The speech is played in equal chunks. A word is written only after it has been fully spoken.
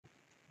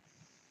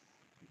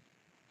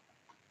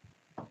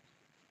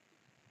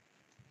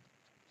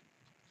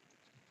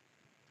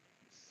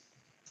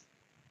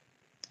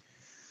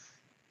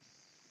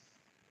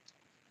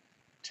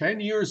10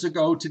 years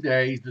ago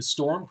today, the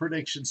Storm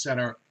Prediction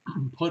Center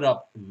put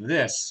up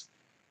this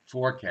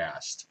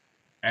forecast.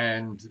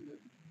 And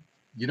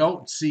you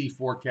don't see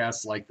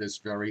forecasts like this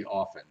very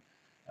often.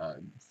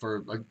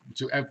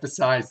 To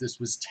emphasize, this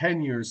was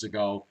 10 years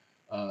ago.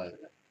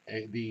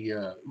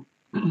 The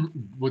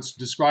what's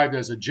described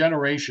as a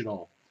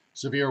generational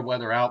severe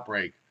weather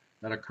outbreak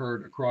that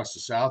occurred across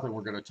the South, and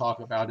we're going to talk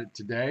about it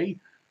today,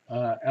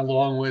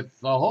 along with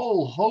a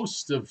whole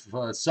host of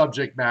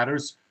subject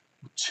matters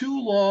too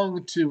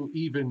long to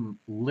even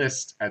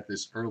list at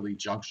this early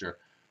juncture.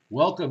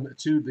 Welcome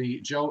to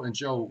the Joe and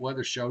Joe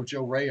Weather Show.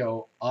 Joe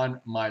Rayo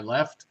on my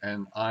left,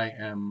 and I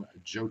am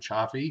Joe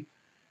Chaffee.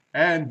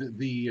 And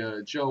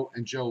the Joe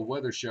and Joe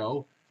Weather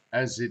Show,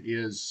 as it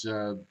is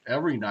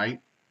every night,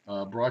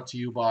 brought to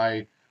you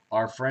by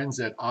our friends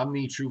at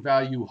Omni True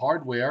Value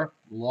Hardware,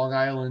 Long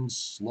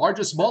Island's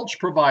largest mulch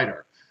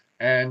provider.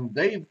 And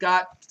they've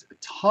got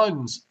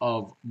tons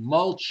of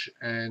mulch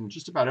and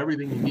just about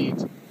everything you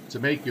need to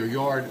make your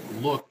yard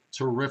look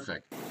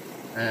terrific.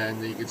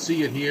 And you can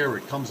see it here.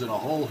 It comes in a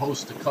whole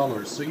host of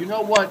colors. So you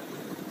know what?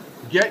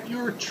 Get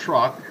your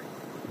truck,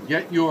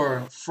 get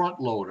your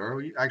front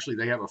loader. Actually,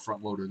 they have a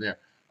front loader there.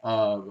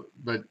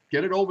 But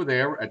get it over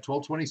there at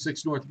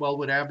 1226 North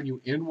Wellwood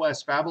Avenue in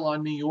West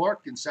Babylon, New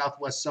York, in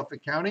Southwest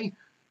Suffolk County.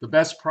 The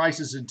best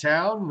prices in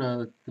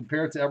town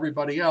compared to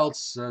everybody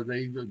else.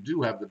 They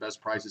do have the best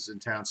prices in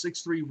town.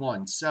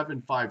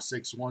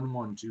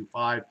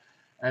 631-756-1125.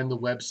 And the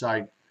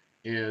website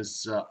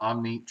is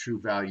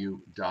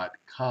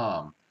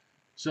omnitruevalue.com.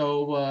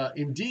 So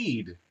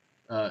indeed,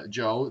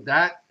 Joe,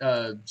 that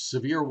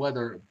severe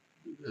weather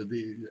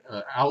the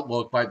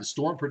outlook by the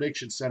Storm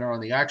Prediction Center on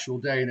the actual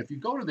day. And if you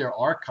go to their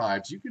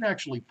archives, you can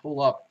actually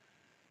pull up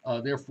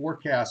their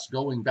forecasts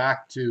going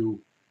back to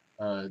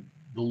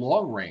the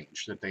long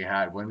range that they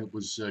had when it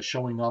was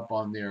showing up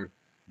on their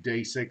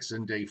day 6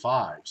 and day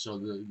 5. So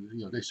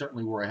they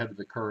certainly were ahead of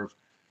the curve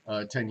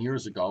 10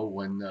 years ago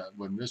when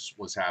this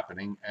was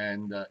happening,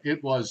 and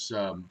it was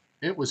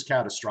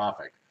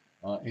catastrophic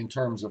in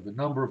terms of the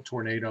number of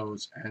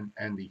tornadoes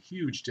and the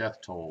huge death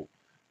toll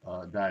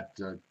that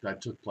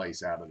took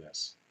place out of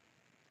this.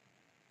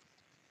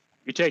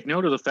 You take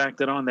note of the fact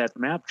that on that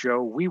map,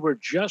 Joe, we were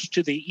just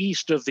to the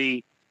east of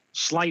the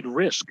slight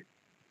risk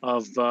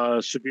of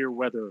severe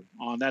weather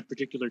on that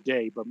particular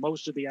day, but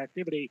most of the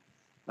activity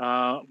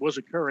was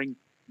occurring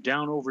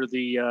down over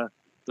the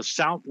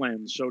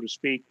Southland, so to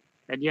speak.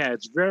 And yeah,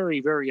 it's very,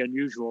 very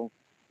unusual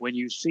when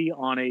you see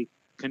on a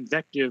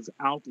convective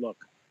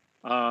outlook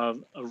a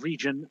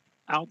region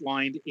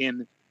outlined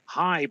in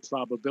high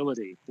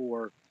probability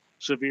for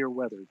severe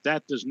weather.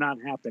 That does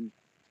not happen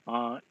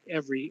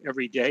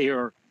every day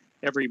or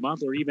every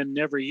month or even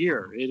every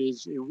year.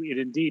 It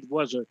indeed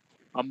was a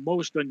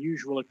most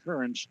unusual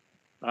occurrence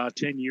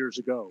 10 years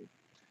ago.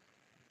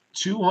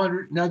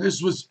 200. Now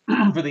this was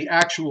for the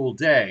actual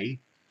day.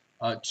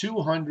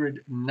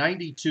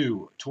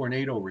 292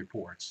 tornado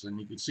reports, and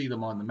you can see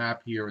them on the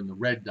map here in the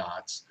red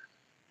dots.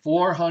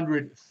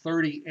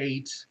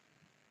 438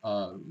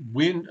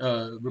 wind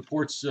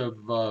reports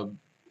of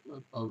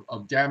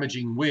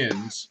damaging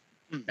winds,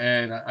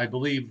 and I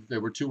believe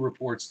there were 2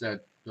 reports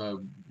that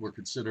were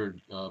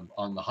considered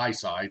on the high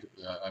side.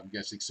 I'm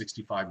guessing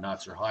 65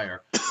 knots or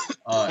higher.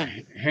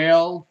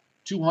 Hail,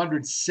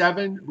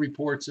 207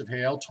 reports of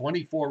hail,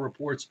 24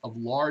 reports of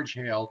large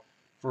hail,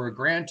 for a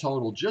grand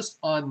total just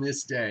on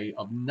this day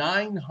of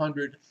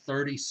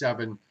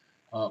 937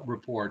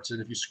 reports. And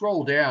if you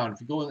scroll down,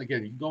 if you go in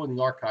again, you can go in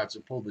the archives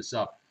and pull this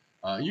up.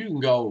 You can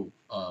go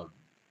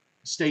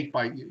state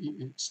by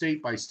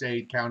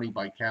state, county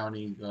by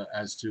county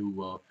as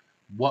to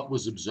what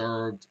was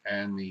observed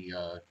and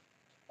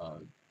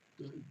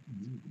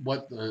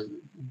what the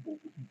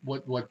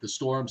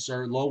storms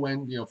are. Low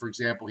end, for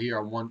example, here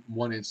on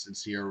one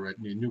instance here at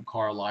New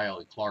Carlisle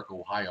in Clark,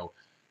 Ohio.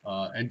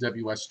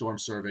 NWS Storm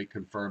Survey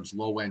confirms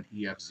low-end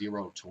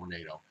EF0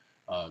 tornado.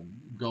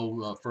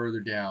 Go further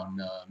down,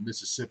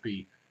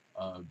 Mississippi,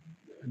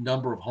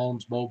 number of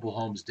homes, mobile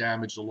homes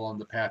damaged along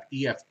the path.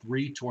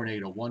 EF3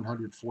 tornado,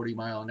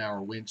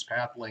 140-mile-an-hour winds,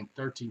 path length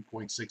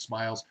 13.6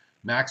 miles,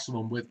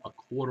 maximum width a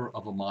quarter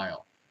of a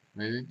mile. I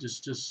mean,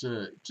 just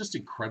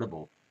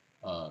incredible.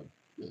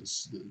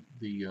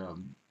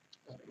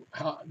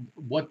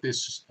 What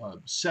this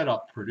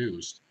setup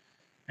produced.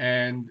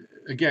 And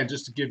again,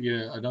 just to give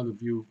you another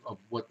view of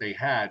what they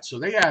had. So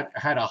they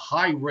had a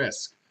high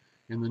risk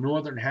in the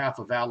northern half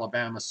of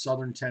Alabama,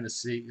 southern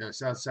Tennessee,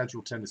 south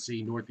central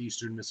Tennessee,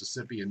 northeastern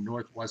Mississippi, and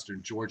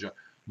northwestern Georgia.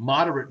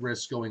 Moderate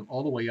risk going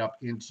all the way up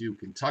into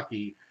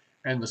Kentucky.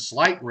 And the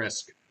slight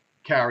risk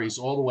carries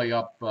all the way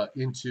up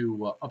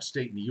into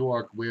upstate New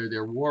York, where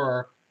there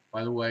were,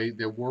 by the way,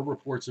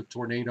 reports of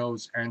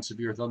tornadoes and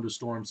severe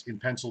thunderstorms in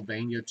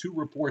Pennsylvania, 2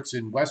 reports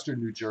in western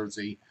New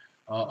Jersey,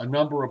 a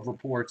number of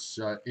reports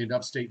in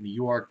upstate New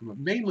York,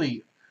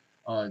 mainly,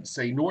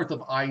 say, north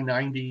of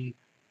I-90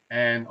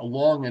 and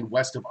along and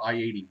west of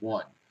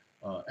I-81.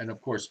 And, of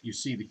course, you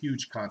see the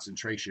huge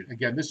concentration.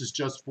 Again, this is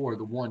just for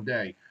the one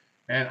day.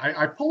 And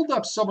I pulled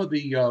up some of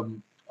the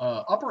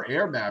upper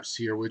air maps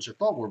here, which I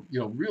thought were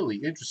really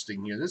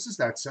interesting here. This is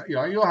that you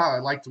know how I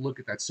like to look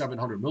at that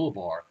 700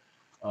 millibar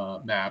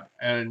map,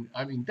 and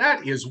I mean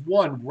that is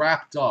one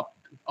wrapped up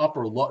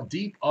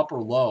deep upper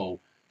low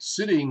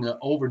sitting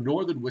over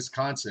northern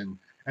Wisconsin.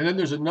 And then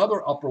there's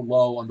another upper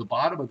low on the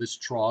bottom of this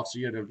trough. So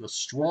you had a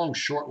strong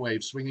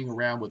shortwave swinging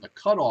around with a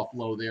cutoff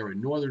low there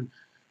in northern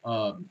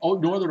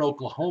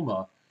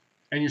Oklahoma.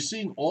 And you're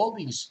seeing all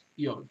these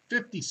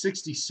 50,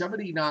 60,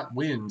 70 knot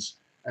winds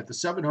at the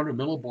 700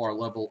 millibar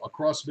level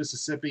across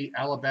Mississippi,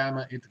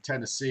 Alabama, into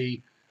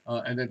Tennessee,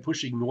 and then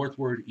pushing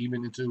northward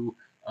even into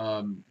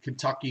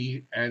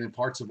Kentucky and in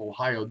parts of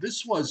Ohio.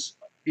 This was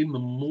in the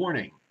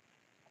morning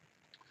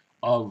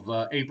of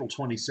April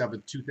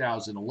 27th,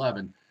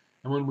 2011.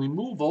 And when we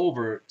move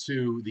over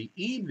to the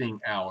evening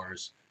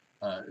hours,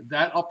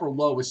 that upper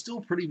low is still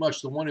pretty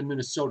much the one in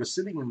Minnesota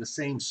sitting in the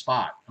same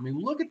spot. I mean,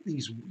 look at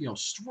these,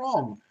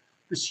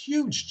 this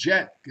huge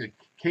jet that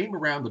came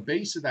around the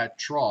base of that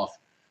trough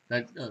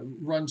that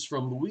runs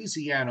from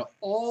Louisiana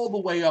all the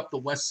way up the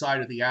west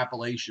side of the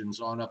Appalachians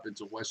on up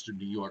into western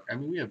New York. I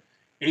mean, we have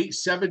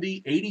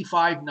 70,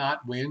 85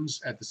 knot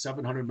winds at the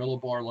 700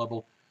 millibar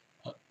level.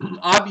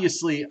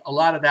 Obviously, a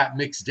lot of that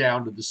mixed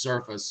down to the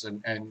surface,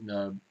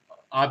 and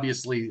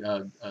obviously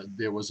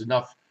there was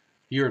enough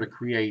here to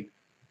create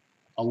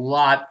a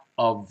lot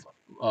of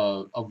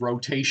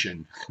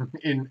rotation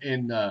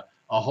in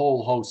a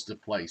whole host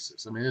of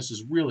places. I mean, this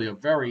is really a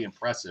very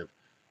impressive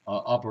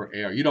upper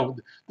air.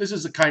 This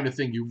is the kind of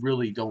thing you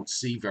really don't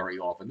see very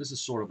often. This is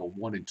sort of a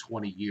 1 in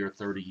 20 year,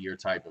 30 year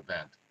type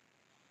event.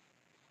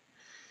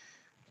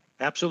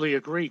 Absolutely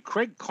agree.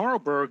 Craig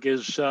Carlberg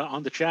is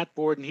on the chat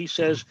board, and he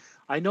says,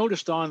 I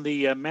noticed on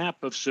the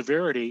map of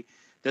severity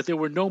that there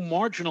were no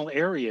marginal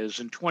areas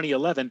in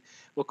 2011.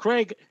 Well,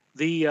 Craig,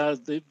 the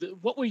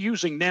what we're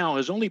using now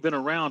has only been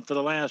around for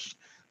the last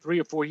 3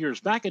 or 4 years.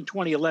 Back in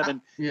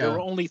 2011, there were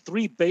only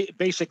three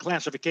basic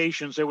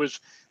classifications. There was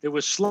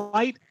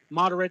slight,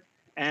 moderate,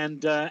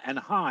 and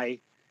high.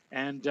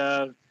 And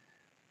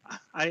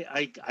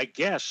I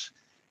guess,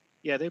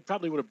 yeah, they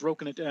probably would have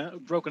broken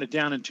it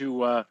down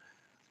into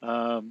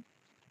a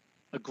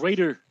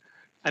greater.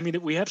 I mean,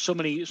 we have so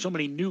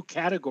many new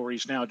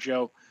categories now,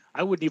 Joe.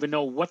 I wouldn't even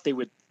know what they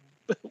would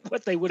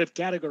have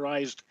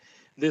categorized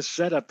this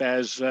setup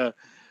as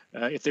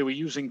if they were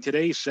using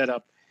today's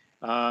setup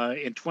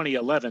in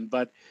 2011.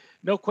 But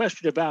no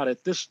question about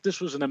it,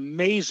 this was an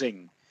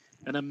amazing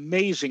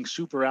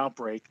super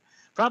outbreak.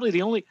 Probably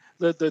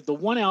the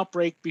one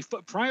outbreak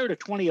prior to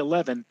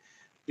 2011.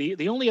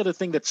 The only other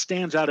thing that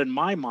stands out in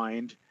my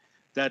mind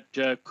that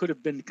could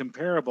have been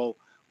comparable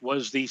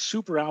was the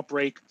super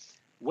outbreak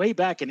way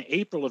back in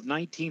April of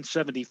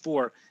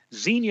 1974.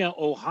 Xenia,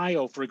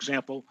 Ohio, for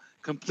example,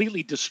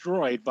 completely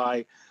destroyed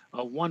by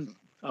one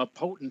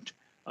potent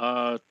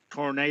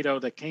tornado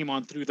that came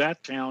on through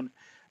that town.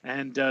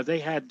 And they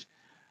had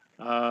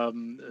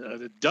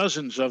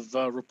dozens of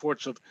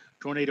reports of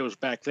tornadoes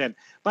back then.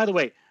 By the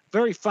way,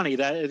 very funny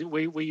that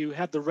where you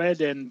had the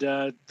red and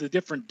the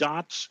different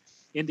dots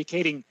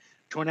indicating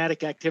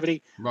tornadic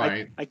activity.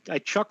 Right. I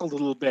chuckled a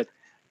little bit.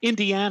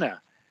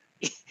 Indiana,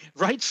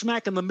 right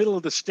smack in the middle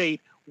of the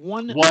state,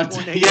 one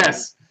tornado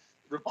yes.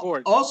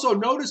 report. Also,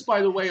 notice,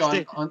 by the way,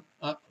 on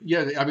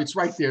yeah, I mean, it's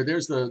right there.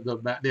 There's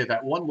that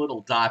one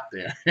little dot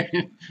there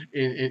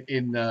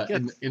in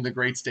the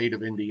great state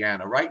of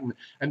Indiana, right?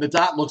 And the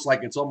dot looks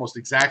like it's almost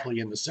exactly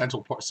in the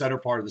center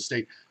part of the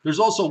state. There's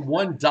also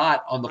one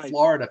dot on the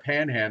Florida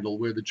Panhandle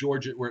where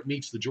it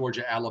meets the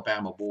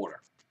Georgia-Alabama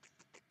border.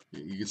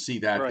 You can see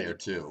that there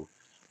too.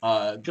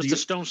 Just a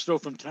stone's throw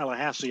from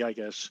Tallahassee, I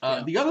guess.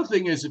 The other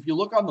thing is, if you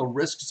look on the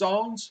risk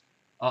zones,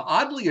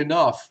 oddly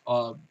enough,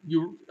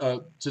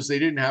 since they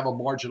didn't have a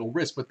marginal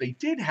risk, but they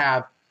did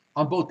have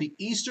on both the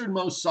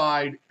easternmost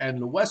side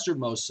and the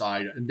westernmost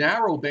side a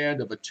narrow band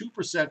of a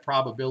 2%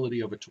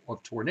 probability of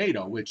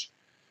tornado, which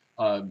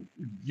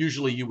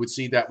usually you would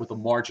see that with a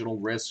marginal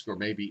risk or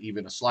maybe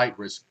even a slight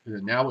risk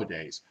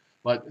nowadays.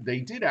 But they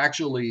did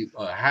actually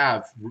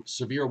have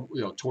severe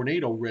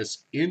tornado risk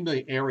in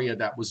the area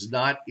that was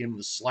not in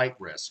the slight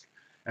risk.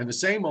 And the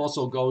same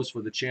also goes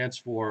for the chance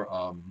for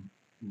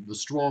the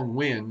strong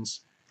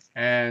winds,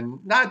 and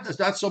not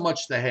so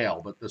much the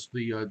hail, but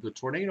the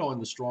tornado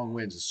and the strong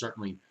winds is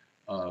certainly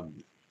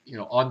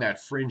on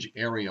that fringe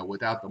area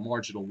without the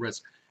marginal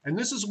risk. And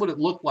this is what it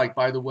looked like,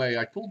 by the way.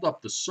 I pulled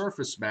up the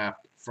surface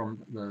maps from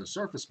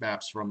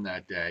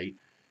that day,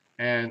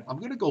 and I'm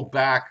going to go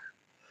back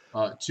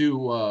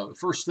to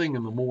first thing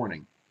in the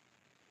morning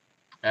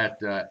at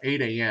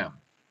 8 a.m.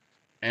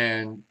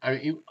 And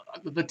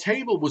the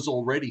table was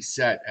already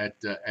set at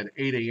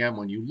 8 a.m.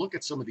 When you look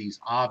at some of these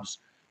obs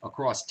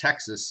across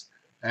Texas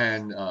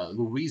and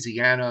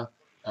Louisiana,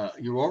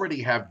 you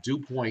already have dew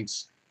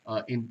points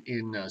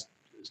in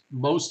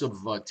most of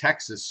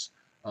Texas,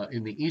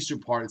 in the eastern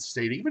part of the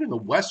state. Even in the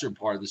western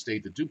part of the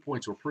state, the dew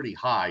points were pretty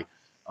high.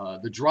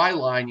 The dry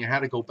line, you had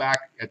to go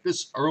back at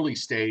this early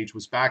stage,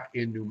 was back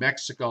in New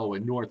Mexico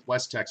and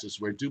northwest Texas,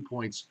 where dew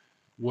points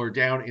were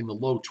down in the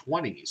low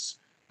 20s.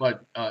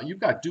 but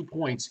you've got dew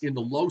points in the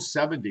low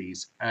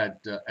 70s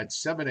at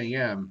 7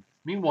 a.m.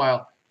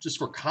 Meanwhile, just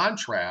for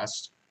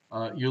contrast,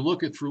 you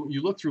look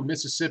through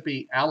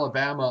Mississippi,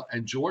 Alabama,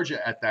 and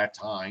Georgia at that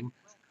time,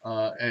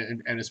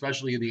 and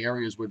especially in the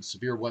areas where the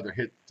severe weather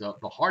hit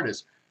the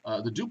hardest.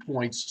 The dew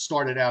points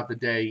started out the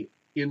day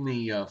in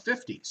the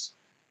 50s,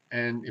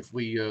 and if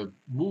we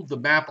move the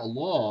map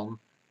along,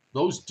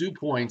 those dew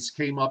points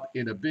came up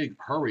in a big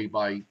hurry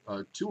by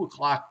 2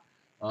 o'clock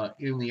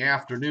in the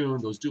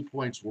afternoon. Those dew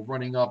points were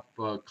running up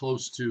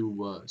close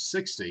to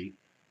 60.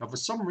 Now, for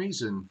some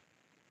reason,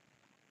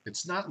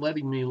 it's not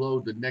letting me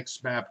load the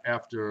next map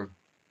after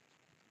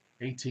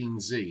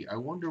 18Z. I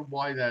wonder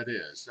why that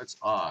is. That's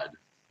odd.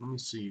 Let me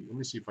see. Let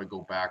me see if I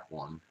go back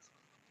one.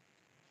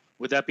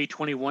 Would that be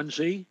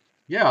 21Z?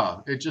 Yeah,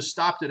 it just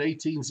stopped at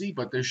 18Z,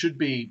 but there should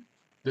be.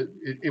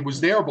 It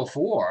was there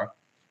before.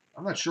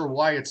 I'm not sure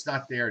why it's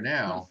not there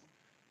now.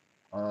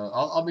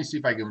 Let me see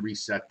if I can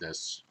reset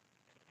this.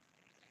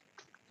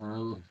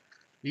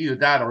 Either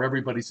that or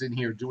everybody's in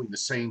here doing the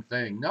same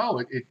thing.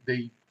 No,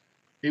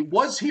 it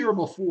was here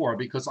before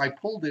because I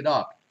pulled it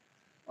up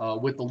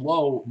with the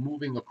low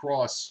moving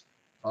across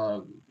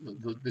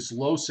this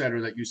low center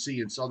that you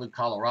see in southern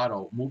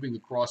Colorado, moving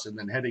across and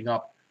then heading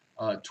up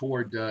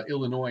toward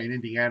Illinois and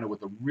Indiana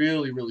with a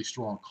really, really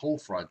strong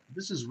cold front.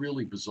 This is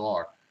really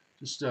bizarre.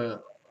 Just,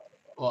 well,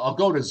 I'll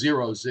go to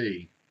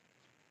 0Z.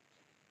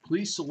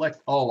 Please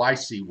select, oh, I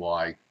see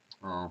why.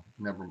 Oh,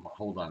 never mind.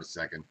 Hold on a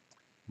second.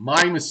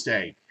 My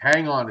mistake.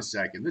 Hang on a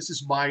second. This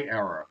is my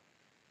error.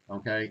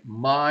 Okay,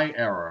 my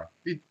error.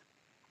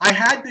 I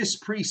had this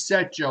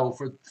preset, Joe,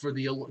 for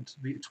the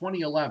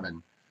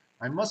 2011.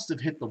 I must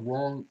have hit the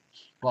wrong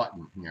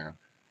button here.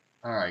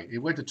 All right, it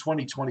went to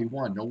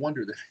 2021. No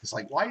wonder that it's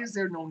like, why is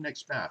there no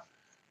next map?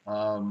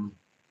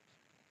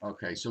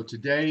 Okay, so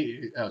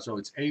today, so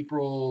it's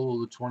April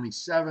the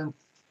 27th,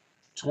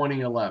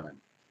 2011.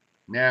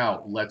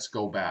 Now let's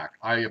go back.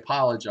 I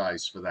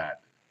apologize for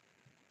that.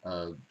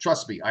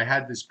 Trust me, I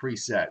had this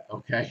preset,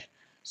 okay?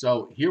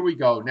 So here we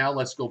go. Now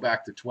let's go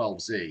back to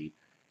 12Z.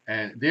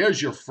 And there's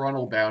your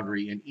frontal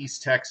boundary in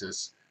East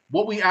Texas.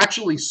 What we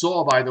actually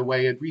saw, by the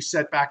way, it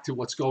reset back to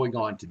what's going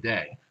on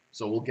today.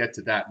 So we'll get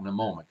to that in a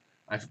moment.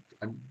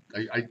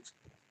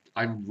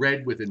 I'm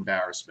red with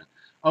embarrassment.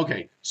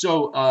 Okay,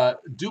 so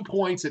dew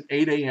points at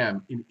 8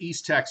 a.m. in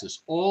East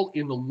Texas, all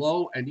in the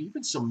low, and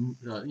even some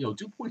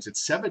dew points at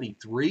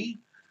 73.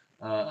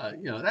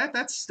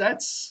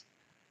 That's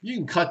you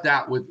can cut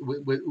that with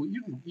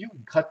you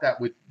can cut that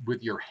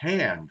with your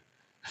hand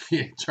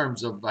in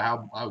terms of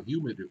how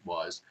humid it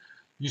was.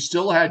 You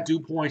still had dew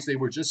points. They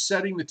were just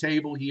setting the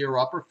table here,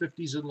 upper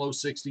 50s and low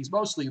 60s,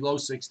 mostly low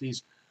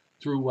 60s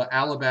through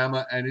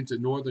Alabama and into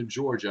northern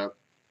Georgia.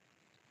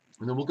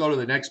 And then we'll go to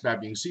the next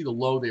map. You can see the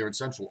low there in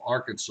central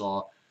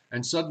Arkansas.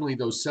 And suddenly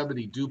those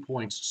 70 dew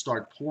points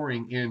start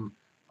pouring in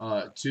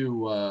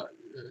to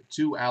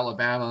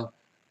Alabama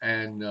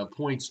and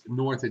points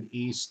north and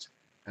east.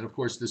 And of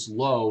course, this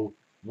low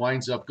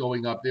winds up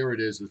going up. There it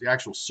is, the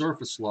actual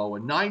surface low, a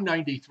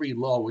 993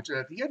 low, which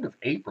at the end of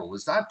April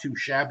is not too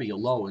shabby a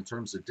low in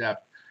terms of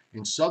depth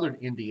in southern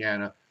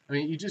Indiana. I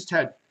mean, you just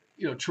had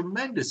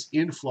tremendous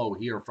inflow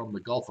here from the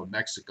Gulf of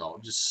Mexico,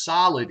 just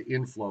solid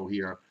inflow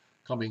here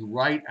coming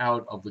right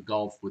out of the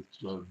Gulf with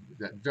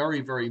that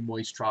very, very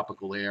moist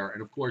tropical air.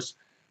 And of course,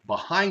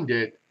 behind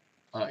it,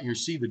 you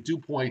see the dew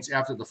points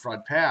after the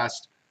front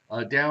passed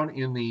down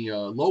in the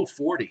low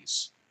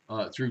 40s.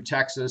 Through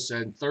Texas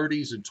and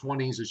 30s and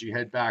 20s as you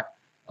head back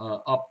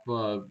up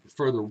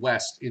further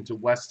west into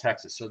West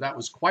Texas. So that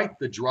was quite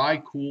the dry,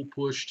 cool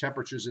push,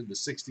 temperatures in the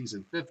 60s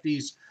and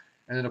 50s.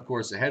 And then, of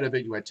course, ahead of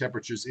it, you had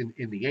temperatures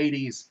in the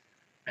 80s.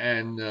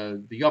 And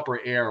the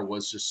upper air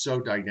was just so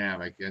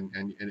dynamic.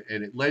 And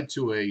it led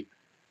to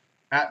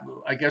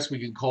I guess we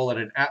can call it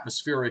an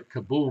atmospheric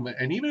kaboom.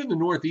 And even in the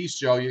Northeast,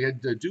 Joe, you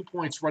had dew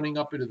points running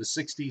up into the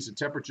 60s and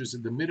temperatures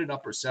in the mid and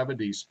upper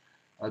 70s.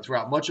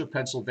 Throughout much of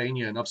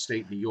Pennsylvania and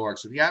upstate New York.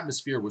 So the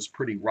atmosphere was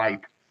pretty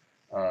ripe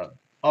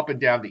up and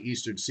down the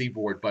eastern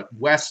seaboard, but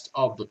west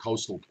of the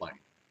coastal plain.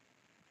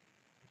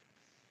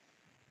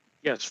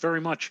 Yes, very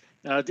much.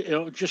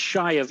 Just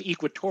shy of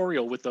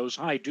equatorial with those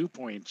high dew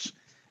points.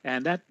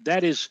 And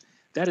that is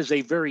a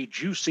very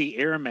juicy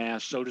air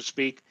mass, so to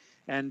speak.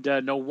 And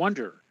no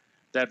wonder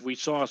that we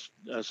saw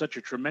such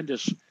a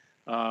tremendous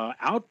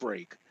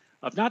outbreak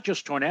of not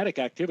just tornadic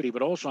activity,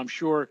 but also, I'm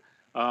sure,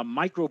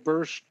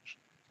 microbursts,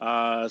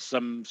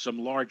 some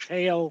large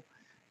hail.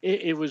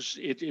 It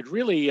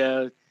really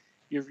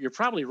you're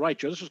probably right,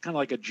 Joe. This was kind of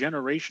like a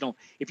generational.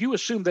 If you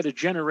assume that a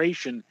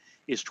generation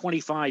is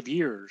 25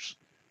 years,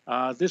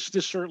 this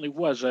certainly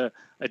was a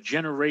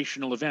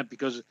generational event,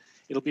 because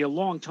it'll be a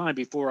long time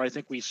before I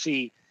think we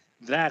see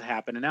that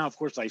happen. And now, of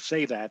course, I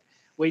say that.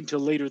 Wait until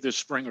later this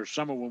spring or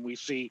summer when we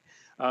see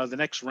the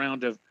next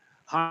round of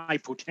high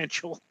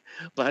potential.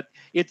 But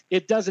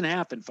it doesn't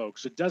happen,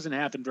 folks. It doesn't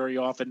happen very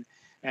often.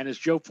 And as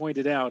Joe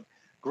pointed out,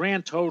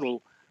 grand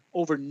total,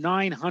 over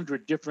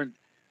 900 different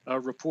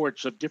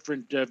reports of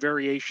different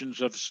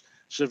variations of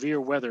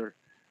severe weather.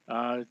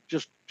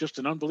 Just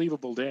an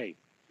unbelievable day.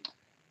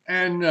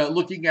 And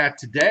looking at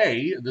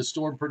today, the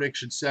Storm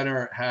Prediction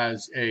Center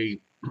has a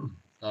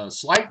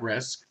slight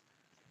risk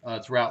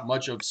throughout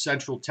much of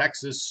central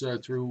Texas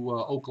through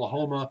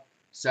Oklahoma,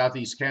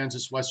 southeast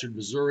Kansas, western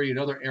Missouri,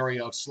 another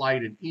area of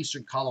slight in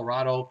eastern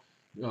Colorado.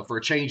 For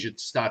a change,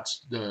 it's not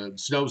the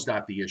snow's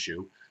not the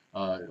issue,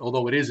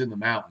 although it is in the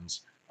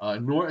mountains.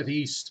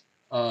 Northeastern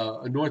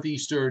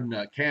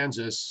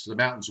Kansas, the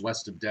mountains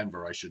west of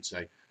Denver, I should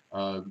say.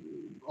 Uh,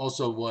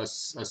 Also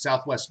was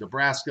southwest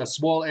Nebraska,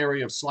 small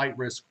area of slight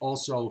risk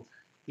also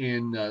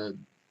in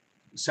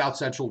south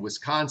central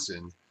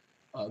Wisconsin.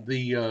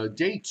 The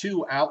day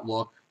two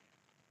outlook,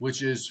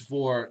 which is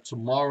for uh,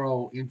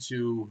 tomorrow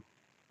into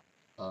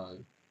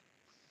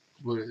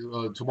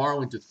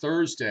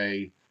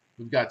Thursday,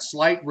 we've got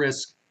slight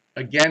risk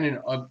again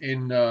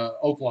in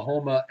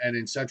Oklahoma and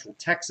in central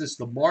Texas.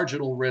 The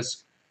marginal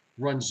risk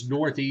runs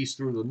northeast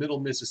through the middle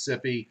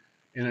Mississippi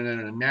and in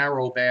a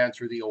narrow band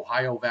through the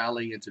Ohio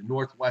Valley into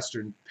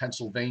northwestern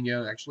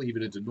Pennsylvania, actually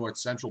even into north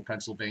central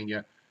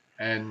Pennsylvania,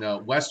 and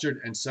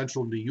western and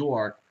central New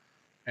York.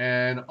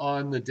 And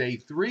on the day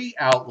three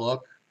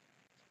outlook,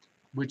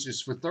 which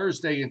is for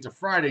Thursday into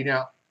Friday.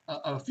 Now,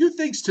 a few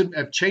things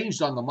have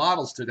changed on the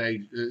models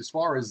today as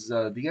far as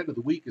the end of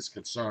the week is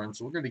concerned.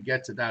 So we're going to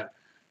get to that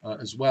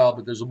as well.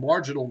 But there's a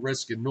marginal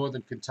risk in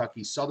northern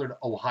Kentucky, southern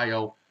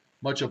Ohio,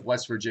 much of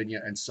West Virginia,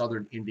 and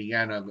southern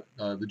Indiana.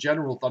 The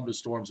general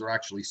thunderstorms are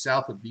actually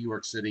south of New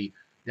York City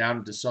down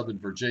into southern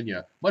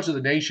Virginia. Much of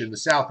the nation, the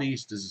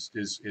southeast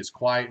is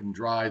quiet and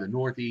dry. The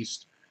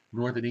northeast,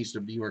 north and east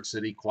of New York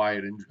City,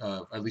 quiet and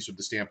at least from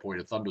the standpoint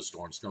of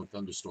thunderstorms, no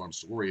thunderstorms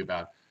to worry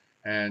about.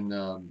 And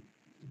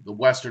the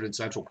western and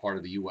central part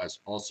of the U.S.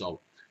 also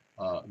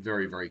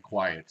very, very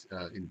quiet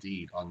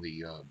indeed on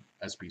the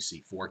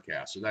SPC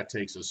forecast. So that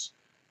takes us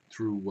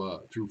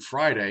through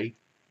Friday.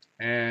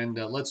 And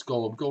let's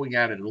go. I'm going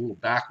at it a little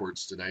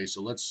backwards today.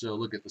 So let's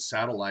look at the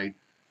satellite,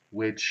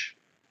 which,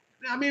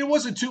 I mean, it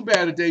wasn't too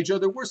bad a day, Joe.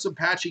 There were some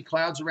patchy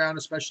clouds around,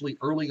 especially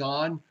early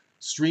on,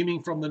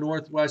 streaming from the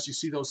northwest. You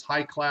see those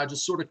high clouds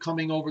just sort of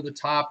coming over the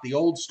top. The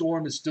old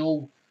storm is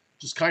still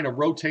just kind of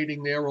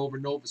rotating there over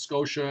Nova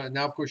Scotia. And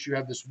now, of course, you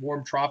have this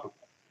warm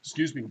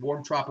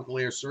tropical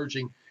air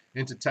surging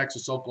into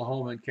Texas,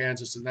 Oklahoma, and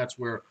Kansas. And that's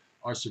where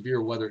our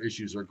severe weather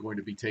issues are going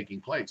to be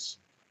taking place.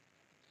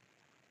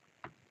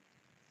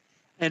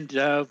 And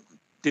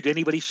did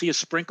anybody see a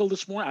sprinkle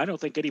this morning? I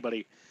don't think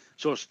anybody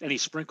saw any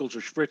sprinkles or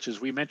spritzes.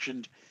 We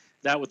mentioned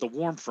that with the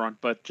warm front,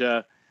 but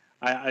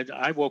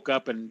I woke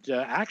up and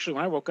actually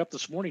when I woke up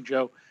this morning,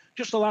 Joe,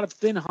 just a lot of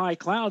thin, high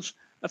clouds,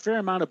 a fair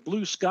amount of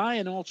blue sky,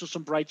 and also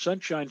some bright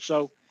sunshine.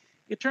 So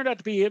it turned out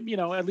to be,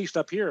 at least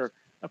up here,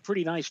 a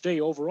pretty nice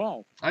day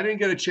overall. I didn't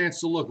get a chance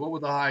to look. What were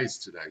the highs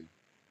today?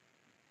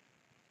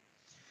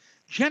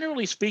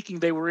 Generally speaking,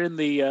 they were in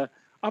the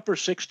upper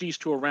 60s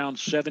to around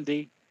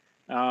 70.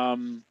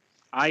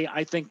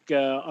 I think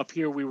up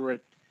here we were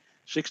at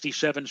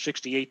 67,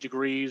 68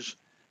 degrees.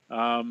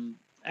 And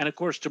of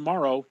course,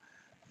 tomorrow,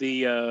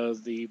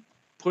 the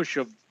push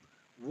of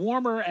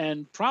warmer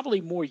and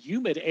probably more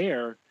humid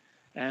air.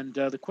 And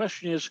the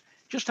question is,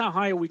 just how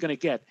high are we going to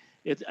get?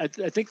 I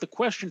think the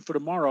question for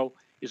tomorrow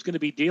is going to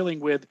be dealing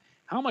with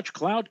how much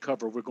cloud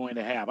cover we're going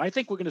to have. I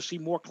think we're going to see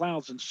more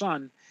clouds than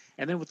sun.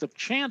 And then with the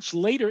chance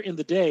later in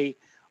the day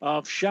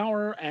of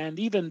shower and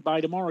even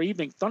by tomorrow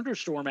evening,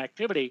 thunderstorm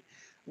activity,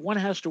 one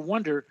has to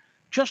wonder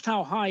just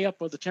how high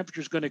up are the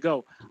temperatures going to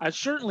go.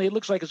 Certainly, it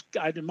looks like,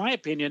 in my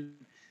opinion,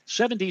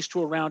 70s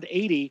to around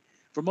 80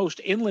 for most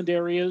inland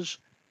areas,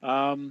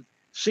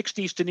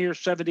 60s to near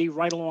 70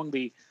 right along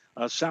the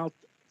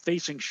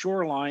south-facing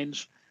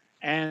shorelines.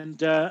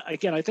 And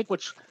again, I think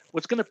what's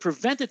going to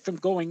prevent it from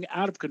going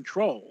out of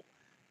control,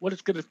 what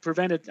it's going to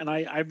prevent it, and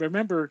I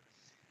remember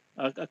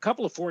a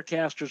couple of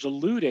forecasters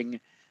alluding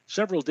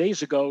several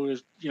days ago,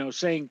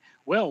 saying,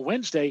 well,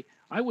 Wednesday,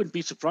 I wouldn't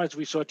be surprised if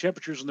we saw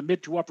temperatures in the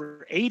mid to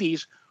upper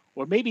 80s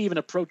or maybe even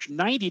approach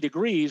 90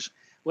 degrees.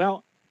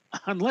 Well,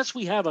 unless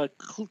we have a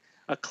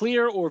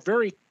clear or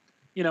very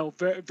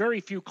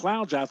few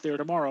clouds out there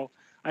tomorrow,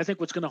 I think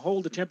what's going to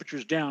hold the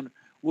temperatures down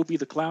will be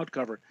the cloud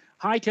cover.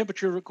 High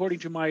temperature, according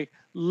to my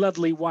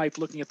lovely wife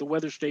looking at the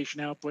weather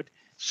station output,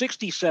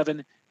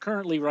 67,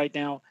 currently right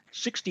now,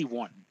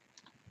 61.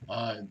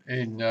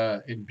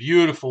 In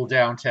beautiful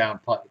downtown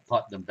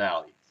Putnam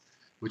Valley,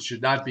 which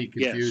should not be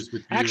confused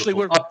with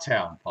beautiful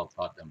uptown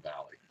Putnam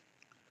Valley.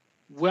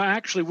 Well,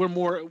 actually,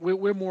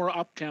 we're more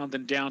uptown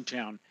than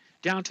downtown.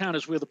 Downtown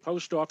is where the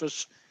post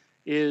office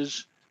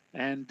is,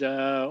 and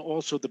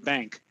also the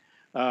bank.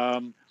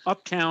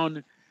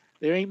 Uptown,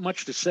 there ain't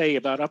much to say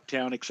about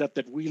uptown except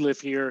that we live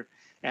here,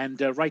 and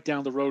right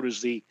down the road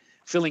is the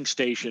filling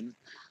station.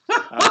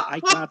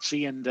 Ike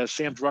Nazi and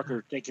Sam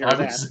Drucker take care of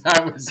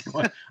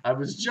that. I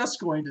was just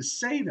going to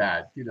say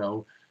that,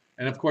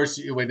 and of course,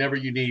 whenever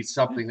you need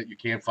something that you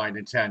can't find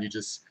in town, you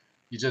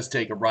just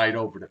take a ride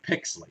over to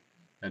Pixley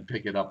and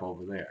pick it up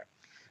over there.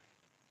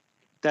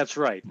 That's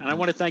right. And I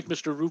want to thank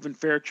Mr. Reuben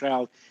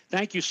Fairchild.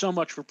 Thank you so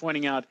much for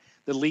pointing out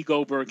that Lee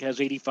Goldberg has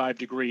 85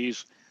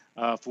 degrees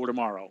for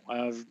tomorrow.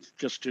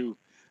 Just to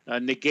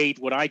negate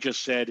what I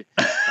just said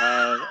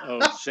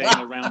of saying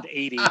around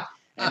 80,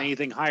 and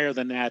anything higher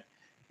than that,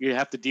 you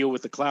have to deal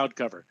with the cloud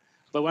cover.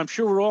 But I'm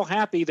sure we're all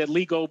happy that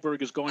Lee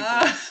Goldberg is going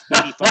for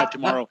 85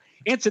 tomorrow.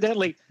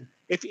 Incidentally,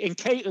 if in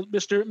case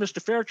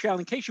Mr. Fairchild,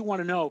 in case you want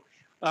to know,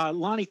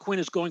 Lonnie Quinn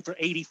is going for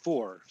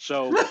 84.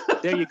 So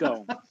there you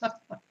go.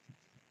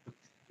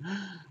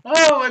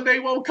 Oh, and they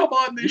won't come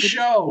on this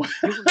show.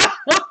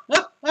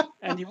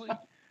 And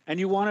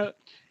you want to,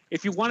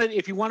 if you want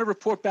to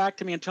report back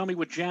to me and tell me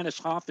what Janice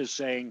Hoff is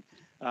saying,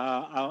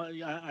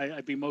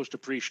 I'd be most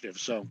appreciative.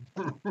 So.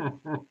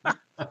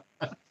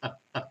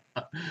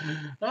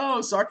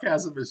 Oh,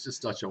 sarcasm is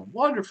just such a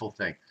wonderful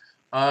thing.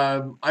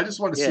 I just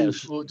want to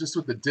see just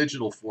what the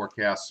digital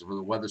forecasts for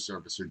the Weather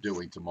Service are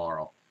doing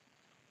tomorrow,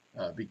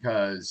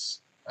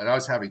 because and I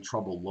was having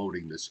trouble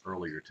loading this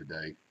earlier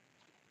today.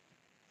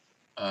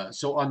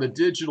 So on the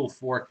digital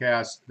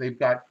forecast, they've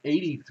got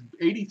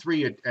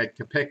 83 at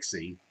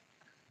Capixi,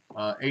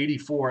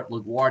 84 at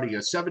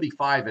LaGuardia,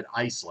 75 at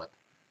Islip.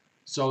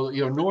 So,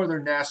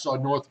 northern Nassau,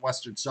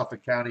 northwestern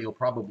Suffolk County will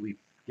probably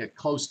get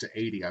close to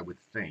 80, I would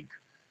think,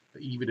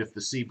 even if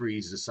the sea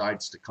breeze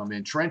decides to come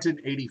in. Trenton,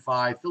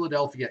 85.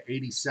 Philadelphia,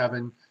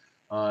 87.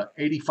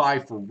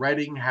 85 for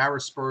Reading,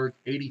 Harrisburg,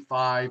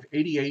 85.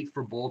 88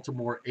 for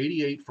Baltimore,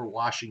 88 for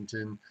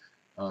Washington.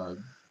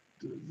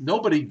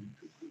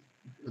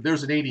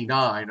 There's an 89.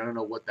 I don't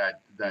know what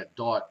that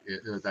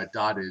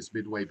dot is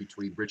midway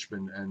between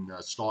Richmond and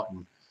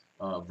Staunton,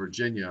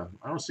 Virginia.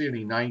 I don't see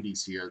any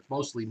 90s here. It's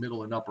mostly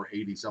middle and upper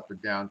 80s up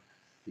and down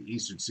the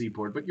eastern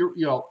seaboard. But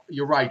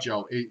you're right,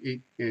 Joe.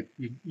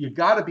 You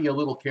got to be a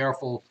little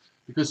careful,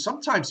 because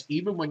sometimes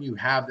even when you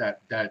have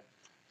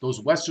those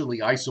westerly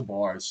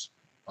isobars,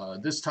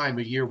 this time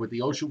of year with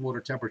the ocean water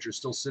temperature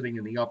still sitting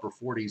in the upper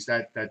 40s,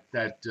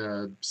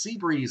 that sea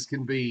breeze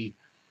can be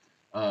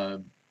a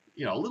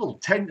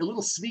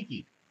little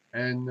sneaky,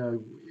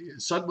 and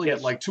suddenly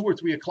at like 2 or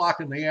 3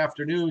 o'clock in the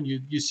afternoon,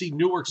 you see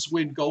Newark's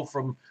wind go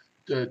from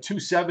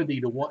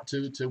 270 to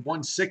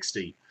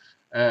 160,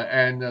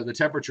 and the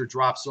temperature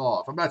drops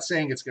off. I'm not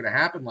saying it's going to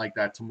happen like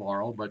that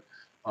tomorrow, but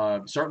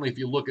certainly if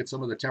you look at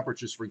some of the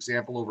temperatures, for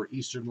example, over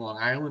eastern Long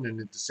Island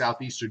and into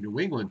southeastern New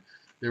England,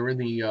 they're in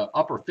the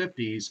upper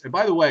 50s. And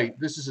by the way,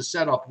 this is a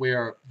setup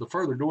where the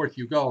further north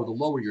you go, the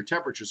lower your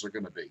temperatures are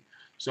going to be.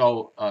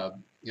 So,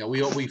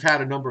 we've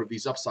had a number of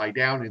these upside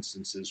down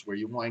instances where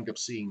you wind up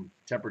seeing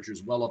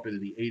temperatures well up into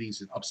the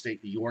 80s in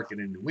upstate New York and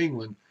in New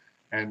England,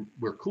 and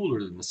we're cooler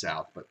than the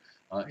South. But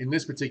in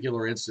this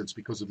particular instance,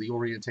 because of the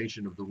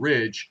orientation of the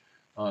ridge,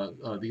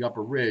 the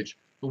upper ridge,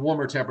 the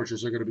warmer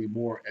temperatures are going to be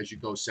more as you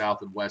go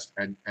south and west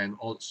and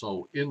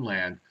also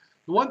inland.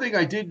 The one thing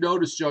I did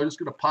notice, Joe, just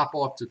going to pop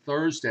off to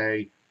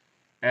Thursday,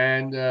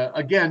 and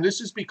again, this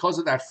is because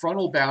of that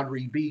frontal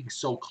boundary being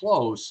so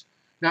close.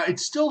 Now, it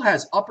still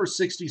has upper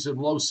 60s and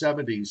low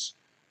 70s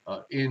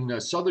in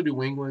southern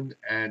New England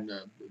and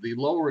the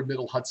lower and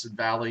middle Hudson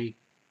Valley,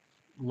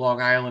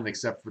 Long Island,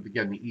 except for,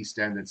 again, the East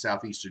End and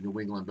southeastern New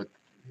England. But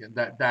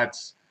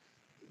that's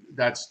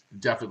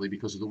definitely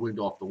because of the wind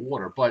off the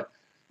water. But,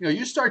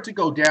 you start to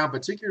go down,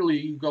 particularly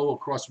you go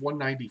across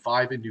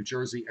 195 in New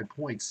Jersey and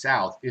point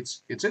south,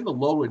 it's in the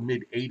low and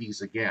mid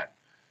 80s again.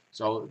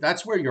 So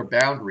that's where your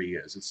boundary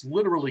is. It's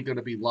literally going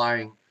to be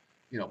lying,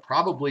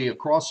 probably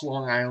across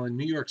Long Island,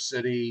 New York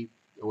City,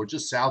 or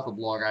just south of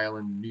Long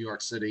Island, New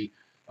York City,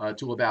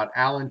 to about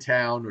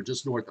Allentown or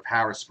just north of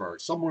Harrisburg.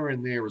 Somewhere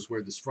in there is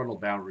where this frontal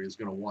boundary is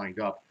going to wind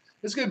up.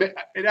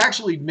 It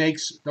actually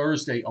makes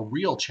Thursday a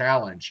real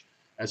challenge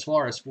as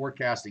far as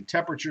forecasting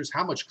temperatures.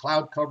 How much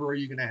cloud cover are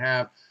you going to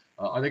have?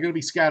 Are there going to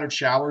be scattered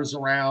showers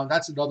around?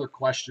 That's another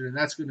question, and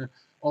that's going to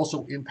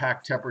also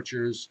impact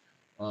temperatures.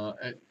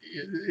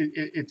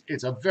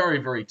 It's a very,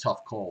 very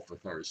tough call for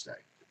Thursday.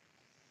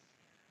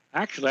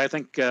 Actually, I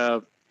think,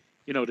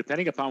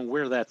 depending upon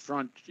where that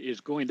front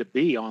is going to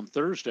be on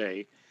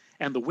Thursday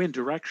and the wind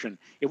direction,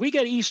 if we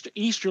get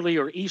easterly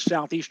or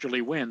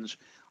east-southeasterly winds,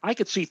 I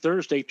could see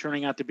Thursday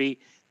turning out to be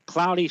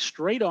cloudy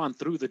straight on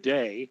through the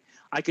day.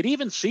 I could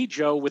even see,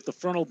 Joe, with the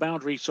frontal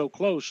boundary so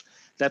close,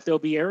 that there'll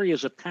be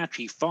areas of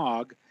patchy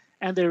fog,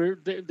 and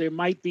there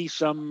might be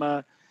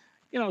some,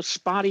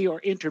 spotty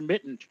or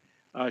intermittent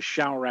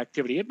shower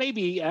activity. It may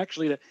be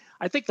actually,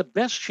 I think the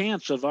best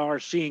chance of our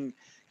seeing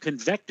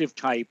convective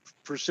type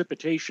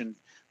precipitation,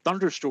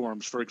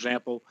 thunderstorms, for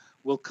example,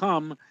 will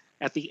come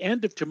at the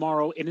end of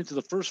tomorrow and into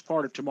the first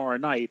part of tomorrow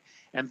night.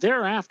 And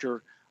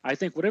thereafter, I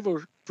think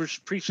whatever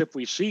precip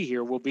we see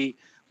here will be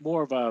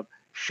more of a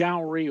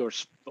showery or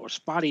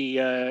spotty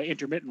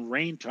intermittent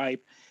rain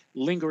type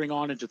lingering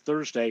on into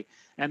Thursday.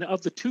 And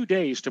of the 2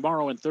 days,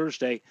 tomorrow and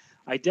Thursday,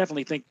 I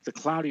definitely think the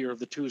cloudier of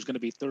the two is going to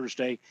be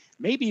Thursday.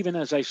 Maybe even,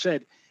 as I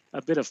said,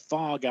 a bit of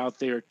fog out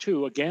there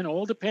too. Again,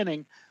 all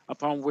depending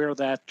upon where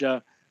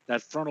that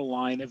frontal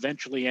line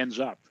eventually ends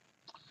up.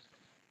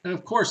 And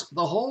of course,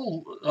 the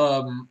whole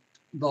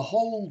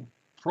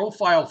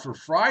profile for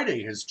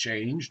Friday has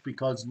changed,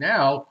 because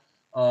now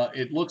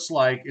it looks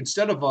like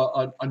instead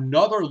of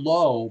another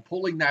low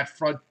pulling that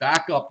front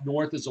back up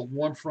north as a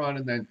warm front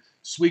and then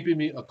sweeping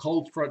me a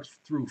cold front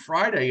through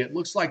Friday, it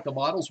looks like the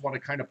models want to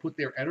kind of put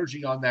their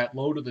energy on that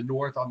low to the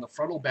north on the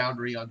frontal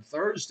boundary on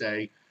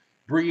Thursday,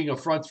 bringing a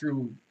front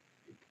through,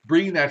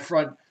 bringing that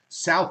front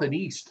south and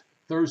east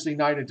Thursday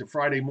night into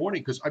Friday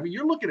morning. Because I mean,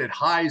 you're looking at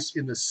highs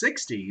in the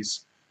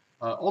 60s.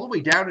 All the way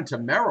down into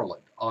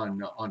Maryland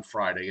on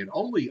Friday, and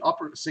only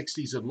upper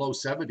 60s and low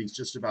 70s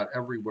just about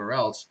everywhere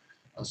else.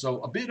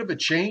 So a bit of a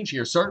change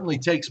here certainly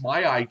takes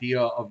my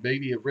idea of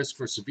maybe a risk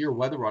for severe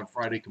weather on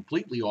Friday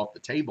completely off the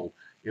table.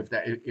 If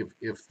that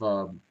if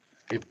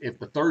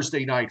the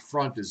Thursday night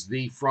front is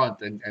the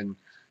front, and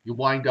you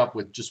wind up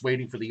with just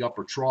waiting for the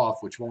upper trough,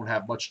 which won't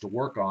have much to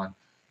work on,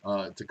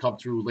 to come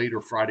through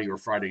later Friday or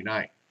Friday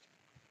night.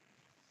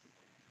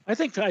 I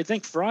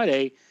think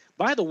Friday.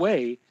 By the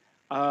way,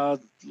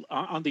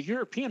 on the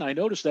European, I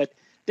noticed that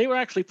they were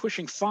actually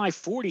pushing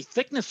 540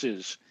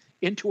 thicknesses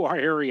into our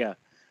area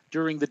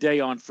during the day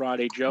on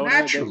Friday, Joe.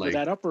 Naturally, with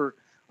that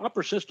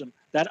upper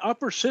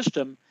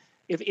system,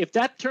 if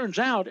that turns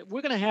out,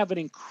 we're going to have an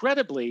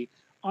incredibly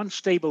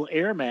unstable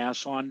air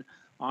mass on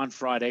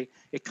Friday.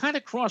 It kind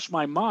of crossed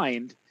my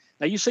mind.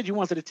 Now, you said you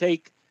wanted to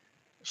take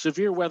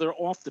severe weather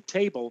off the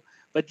table,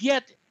 but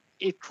yet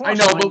it crossed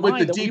my mind. I know, but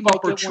with the deep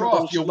upper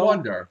trough, you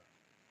wonder.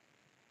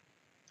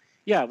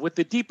 Yeah, with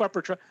the deep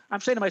upper trough,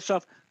 I'm saying to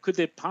myself, could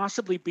it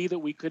possibly be that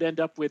we could end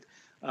up with,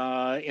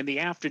 in the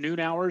afternoon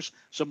hours,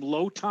 some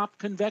low top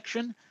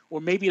convection, or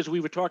maybe, as we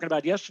were talking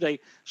about yesterday,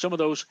 some of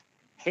those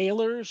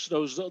hailers,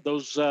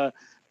 those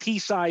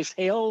pea-sized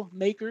hail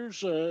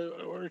makers,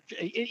 or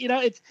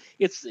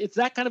it's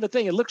that kind of a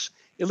thing. It looks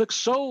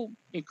so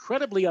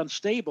incredibly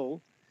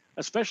unstable,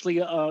 especially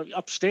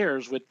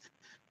upstairs with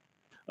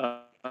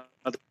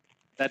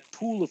that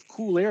pool of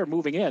cool air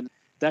moving in,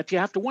 that you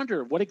have to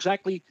wonder what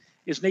exactly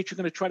is nature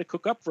going to try to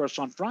cook up for us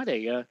on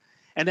Friday.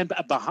 And then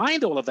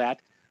behind all of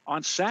that,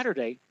 on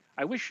Saturday,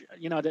 I wish,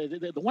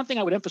 the one thing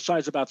I would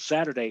emphasize about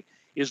Saturday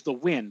is the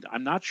wind.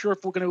 I'm not sure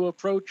if we're going to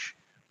approach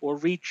or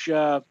reach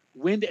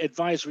wind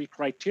advisory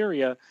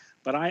criteria,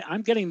 but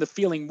I'm getting the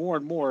feeling more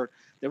and more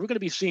that we're going to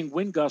be seeing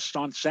wind gusts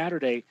on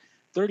Saturday,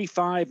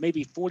 35,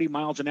 maybe 40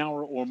 miles an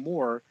hour or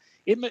more.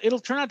 It'll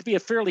turn out to be a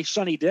fairly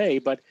sunny day,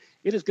 but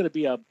it is going to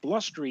be a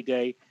blustery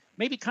day,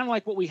 maybe kind of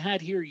like what we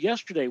had here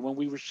yesterday when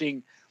we were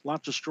seeing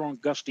lots of strong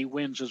gusty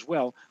winds as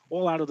well,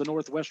 all out of the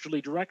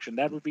northwesterly direction.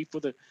 That would be for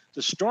the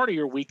start of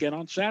your weekend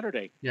on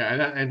Saturday. Yeah,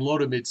 and low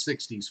to mid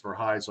 60s for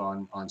highs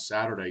on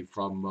Saturday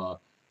from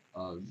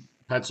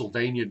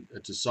Pennsylvania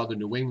to southern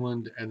New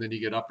England, and then you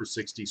get upper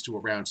 60s to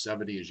around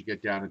 70 as you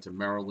get down into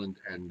Maryland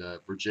and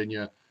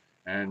Virginia,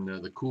 and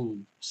the cool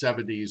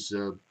 70s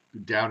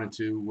down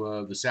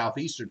into the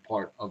southeastern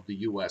part of the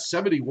U.S.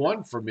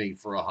 71 for me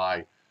for a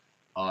high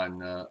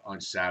on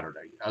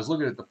Saturday. I was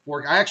looking at the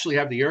fork. I actually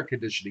have the air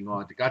conditioning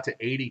on. It got to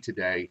 80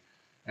 today,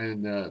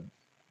 and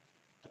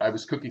I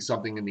was cooking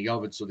something in the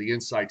oven, so the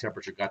inside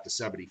temperature got to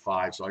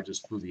 75. So I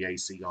just threw the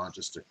AC on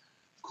just to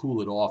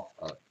cool it off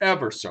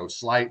ever so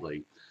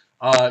slightly.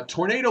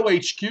 Tornado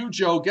HQ,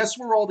 Joe. Guess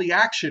where all the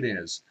action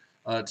is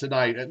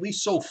tonight? At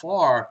least so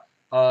far,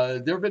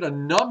 there have been a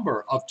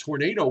number of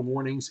tornado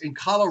warnings in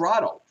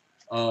Colorado,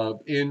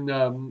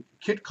 in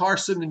Kit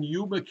Carson and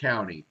Yuma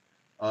County.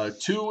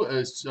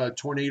 Two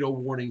tornado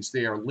warnings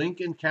there.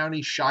 Lincoln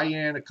County,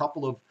 Cheyenne, a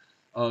couple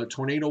of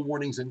tornado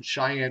warnings in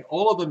Cheyenne.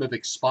 All of them have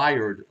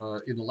expired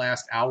in the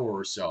last hour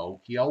or so.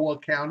 Kiowa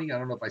County, I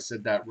don't know if I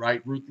said that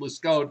right. Ruthless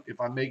Goat,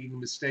 if I'm making a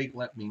mistake,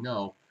 let me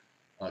know.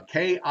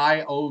 Kiowa,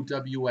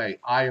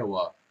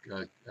 Iowa.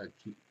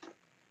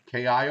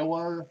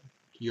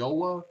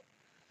 Kiowa?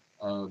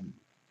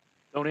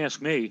 Don't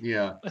ask me.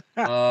 Yeah.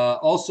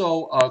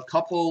 Also, a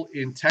couple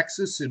in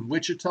Texas, in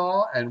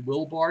Wichita and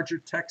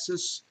Wilbarger,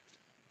 Texas.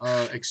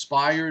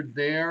 Expired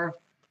there.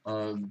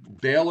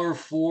 Baylor,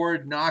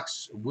 Ford,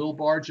 Knox,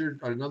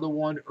 Wilbarger, another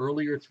one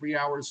earlier 3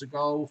 hours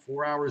ago,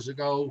 4 hours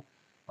ago,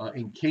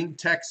 in King,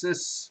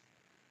 Texas.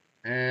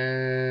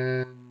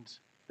 And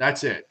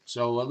that's it.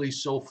 So at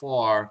least so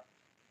far,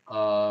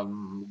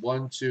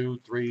 1, 2,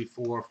 3,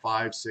 4,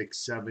 5, 6,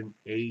 7,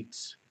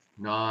 8,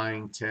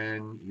 9,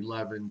 10,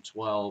 11,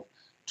 12.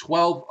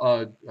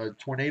 12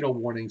 tornado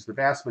warnings, the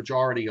vast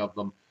majority of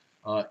them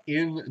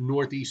in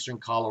northeastern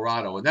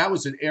Colorado. And that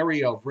was an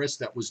area of risk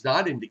that was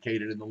not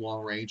indicated in the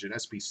long range, and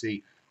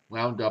SPC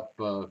wound up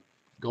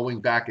going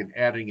back and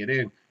adding it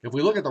in. If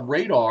we look at the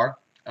radar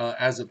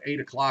as of 8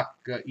 o'clock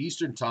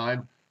Eastern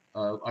time,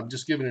 I'm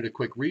just giving it a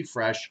quick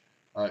refresh.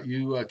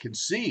 You can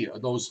see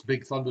those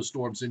big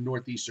thunderstorms in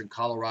northeastern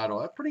Colorado.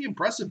 A pretty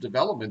impressive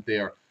development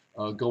there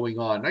going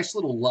on. Nice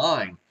little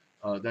line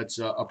that's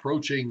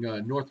approaching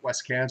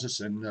northwest Kansas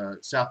and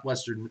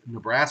southwestern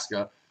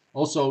Nebraska.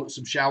 Also,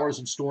 some showers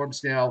and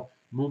storms now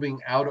moving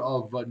out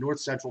of north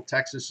central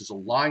Texas. There's a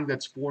line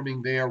that's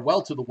forming there,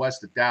 well to the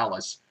west of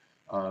Dallas,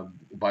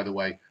 by the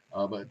way.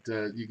 But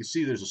you can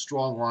see there's a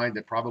strong line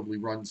that probably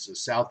runs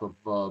south of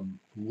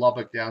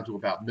Lubbock down to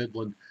about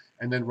Midland,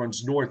 and then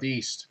runs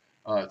northeast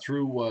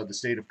through the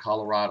state of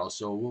Colorado.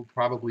 So we'll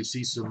probably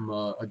see some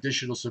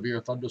additional severe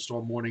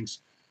thunderstorm warnings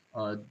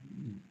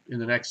in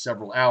the next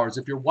several hours.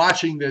 If you're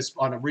watching this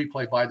on a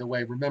replay, by the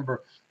way,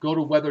 remember, go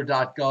to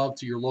weather.gov,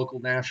 to your local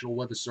National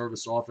Weather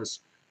Service office,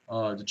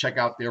 to check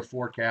out their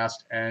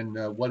forecast and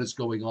what is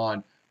going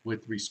on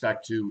with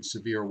respect to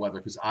severe weather.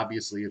 Because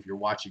obviously, if you're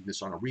watching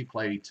this on a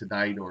replay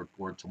tonight or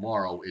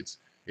tomorrow,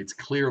 it's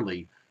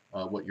clearly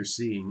what you're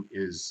seeing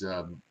is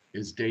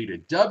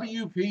dated.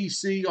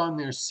 WPC on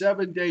their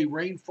 7-day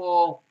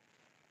rainfall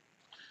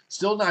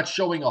still not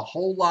showing a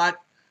whole lot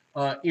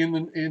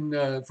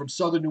from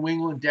southern New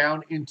England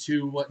down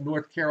into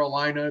North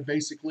Carolina,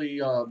 basically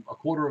a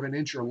quarter of an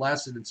inch or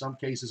less, and in some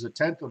cases a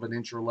tenth of an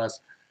inch or less.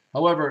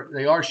 However,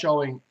 they are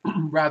showing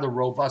rather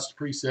robust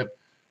precip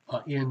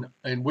in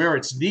where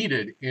it's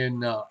needed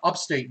in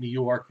upstate New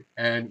York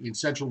and in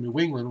central New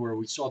England, where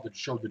we showed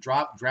the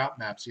drought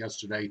maps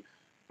yesterday.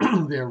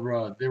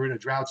 They're in a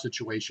drought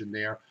situation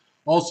there.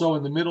 Also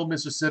in the middle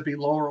Mississippi,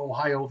 lower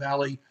Ohio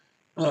Valley,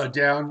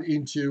 down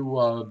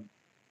into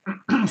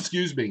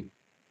excuse me,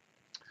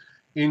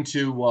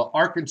 into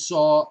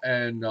Arkansas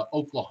and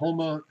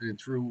Oklahoma and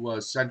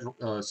through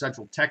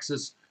central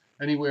Texas,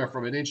 anywhere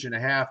from 1.5 inches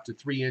to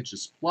 3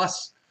 inches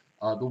plus.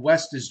 The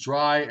west is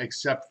dry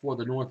except for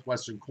the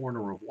northwestern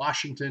corner of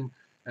Washington.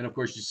 And of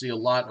course, you see a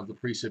lot of the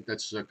precip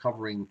that's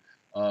covering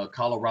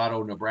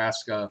Colorado,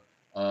 Nebraska,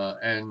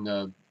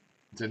 and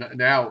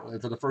now,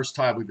 for the first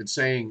time, we've been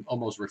saying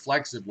almost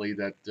reflexively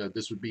that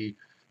this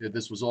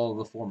was all in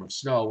the form of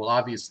snow. Well,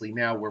 obviously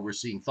now where we're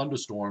seeing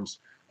thunderstorms,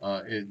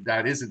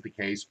 that isn't the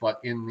case. But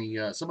in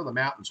the some of the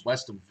mountains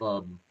west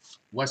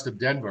of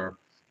Denver,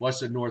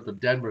 west and north of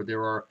Denver,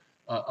 there are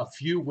a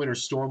few winter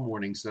storm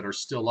warnings that are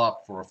still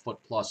up for a foot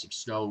plus of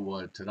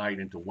snow tonight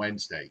into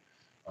Wednesday.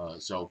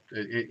 So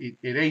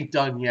it ain't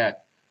done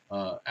yet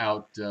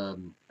out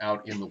in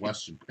the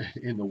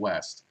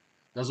west.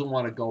 Doesn't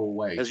want to go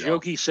away. As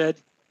Yogi said,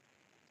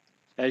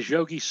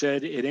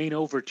 it ain't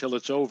over till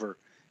it's over,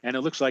 and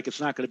it looks like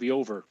it's not going to be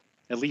over,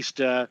 at least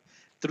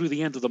through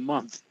the end of the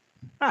month.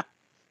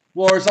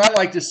 Well, as I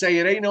like to say,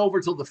 it ain't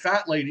over till the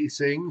fat lady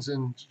sings,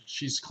 and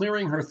she's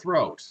clearing her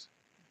throat.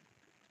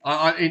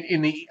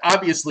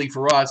 Obviously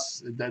for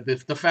us,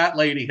 the fat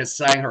lady has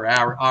sang her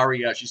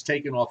aria. She's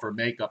taken off her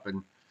makeup,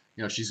 and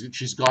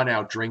she's gone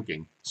out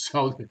drinking.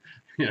 So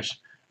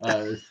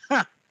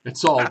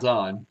it's all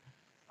done.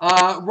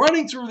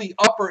 Running through the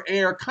upper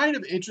air, kind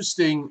of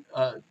interesting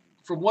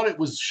from what it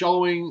was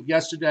showing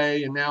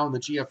yesterday, and now in the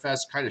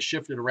GFS kind of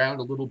shifted around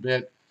a little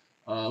bit.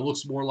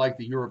 Looks more like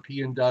the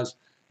European does.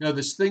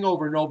 This thing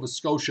over Nova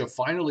Scotia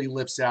finally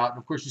lifts out. And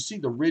of course, you see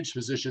the ridge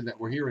position that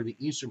we're here in the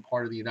eastern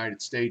part of the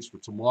United States for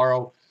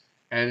tomorrow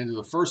and into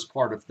the first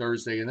part of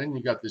Thursday. And then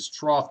you got this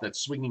trough that's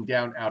swinging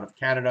down out of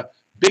Canada.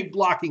 Big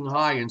blocking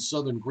high in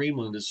southern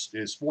Greenland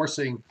is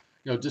forcing,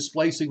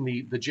 displacing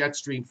the jet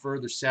stream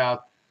further south.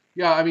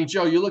 Yeah, I mean,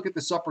 Joe, you look at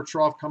this upper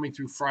trough coming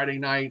through Friday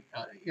night.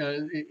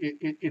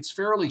 It's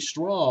fairly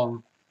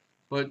strong,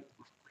 but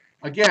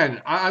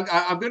again,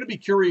 I'm going to be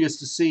curious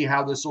to see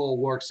how this all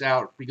works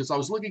out, because I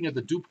was looking at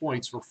the dew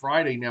points for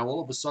Friday. Now,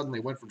 all of a sudden, they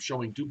went from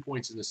showing dew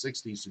points in the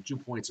 60s to dew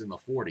points in the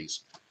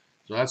 40s.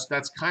 So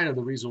that's kind of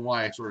the reason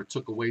why I sort of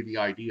took away the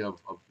idea of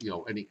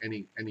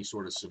any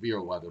sort of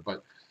severe weather.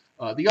 But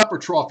the upper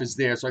trough is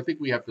there, so I think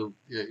we have to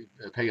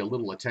pay a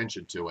little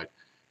attention to it.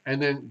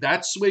 And then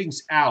that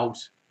swings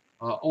out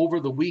over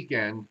the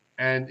weekend.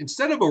 And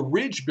instead of a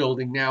ridge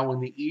building now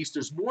in the east,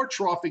 there's more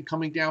troughing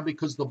coming down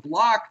because the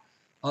block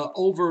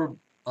over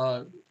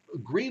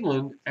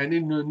Greenland and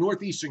in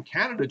northeastern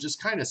Canada just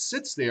kind of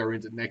sits there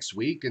into next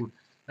week. And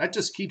that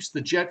just keeps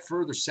the jet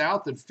further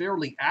south and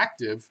fairly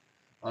active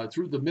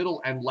through the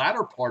middle and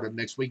latter part of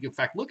next week. In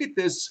fact, look at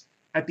this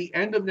at the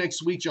end of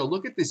next week, Joe.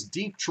 Look at this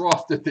deep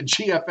trough that the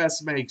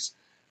GFS makes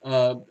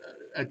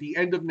at the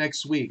end of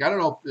next week. I don't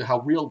know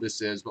how real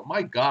this is, but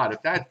my God,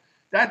 if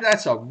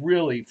that's a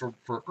really for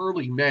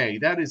early May.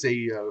 That is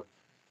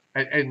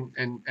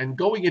and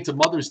going into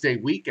Mother's Day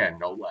weekend,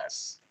 no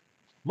less.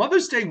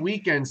 Mother's Day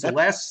weekends the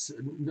last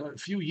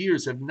few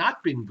years have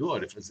not been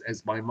good,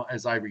 as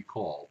I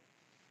recall.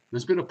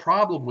 There's been a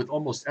problem with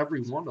almost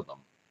every one of them.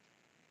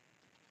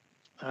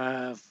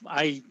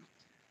 I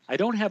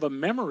don't have a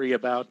memory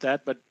about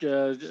that, but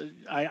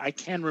I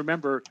can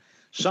remember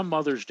some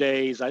Mother's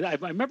Days. I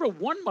remember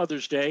one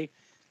Mother's Day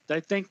that I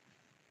think.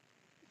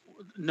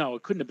 No,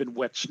 it couldn't have been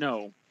wet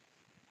snow.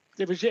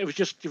 It was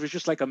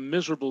just like a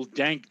miserable,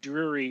 dank,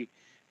 dreary,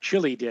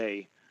 chilly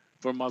day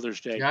for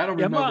Mother's Day. Yeah, I don't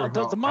remember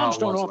the moms how it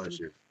don't was often. last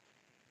year.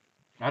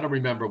 I don't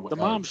remember what The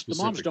moms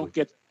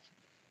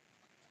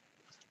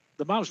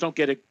don't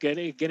get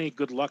any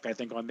good luck, I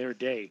think, on their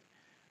day.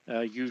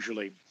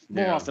 Usually,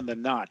 more often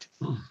than not.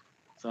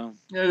 So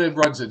yeah, it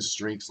runs in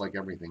streaks like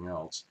everything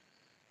else.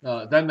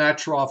 Then that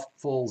trough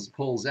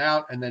pulls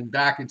out and then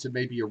back into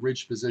maybe a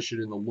ridge position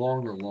in the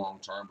long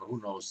term, but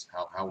who knows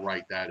how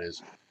right that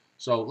is.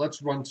 So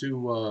let's run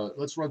through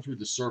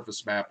the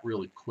surface map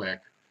really quick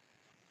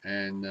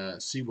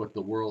and see what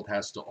the world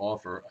has to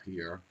offer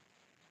here.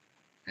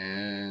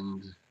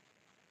 And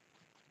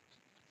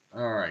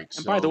All right.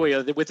 And by the So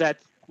way, with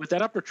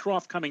that upper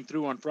trough coming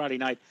through on Friday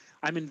night,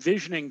 I'm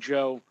envisioning,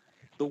 Joe,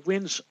 the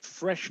winds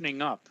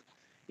freshening up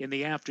in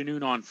the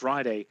afternoon on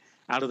Friday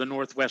out of the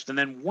northwest, and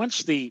then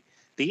once the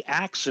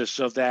axis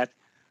of that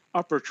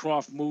upper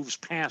trough moves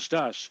past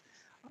us,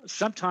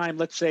 sometime,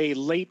 let's say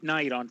late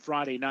night on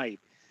Friday night,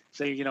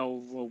 say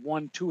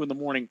 1, 2 in the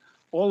morning,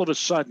 all of a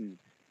sudden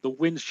the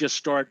winds just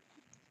start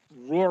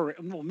roaring.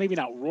 Well, maybe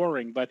not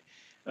roaring, but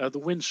the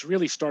winds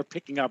really start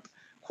picking up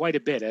quite a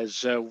bit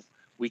as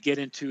we get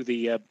into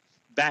the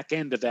back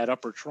end of that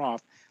upper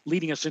trough,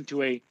 leading us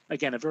into a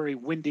very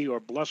windy or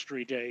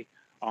blustery day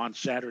on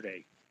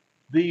Saturday.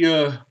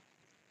 the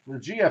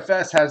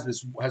GFS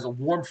has a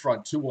warm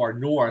front to our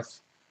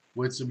north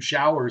with some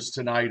showers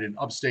tonight in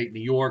upstate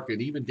New York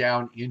and even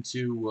down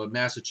into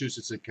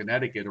Massachusetts and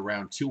Connecticut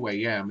around 2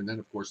 a.m. And then,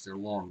 of course, they're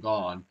long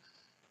gone.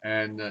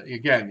 And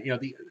again,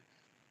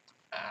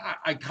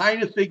 I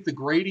kind of think the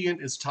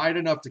gradient is tight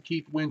enough to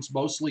keep winds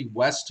mostly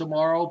west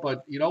tomorrow.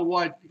 But you know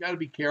what? You got to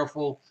be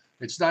careful.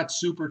 It's not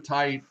super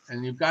tight,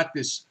 and you've got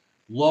this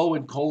low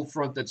and cold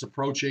front that's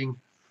approaching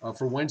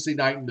for Wednesday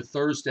night into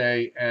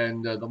Thursday,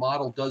 and the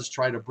model does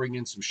try to bring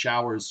in some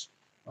showers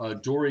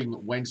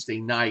during Wednesday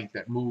night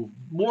that move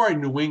more in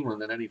New England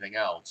than anything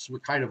else. We're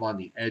kind of on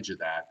the edge of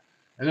that.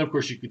 And then, of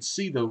course, you could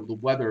see the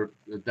weather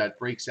that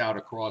breaks out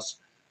across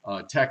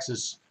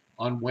Texas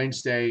on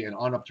Wednesday and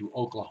on up through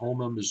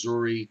Oklahoma,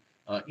 Missouri,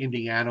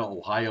 Indiana,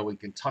 Ohio, and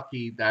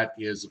Kentucky. That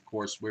is, of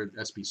course, where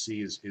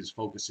SPC is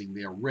focusing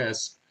their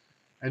risk.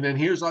 And then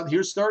here's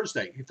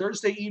Thursday.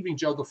 Thursday evening,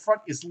 Joe, the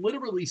front is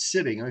literally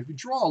sitting. I mean, if you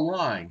draw a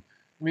line,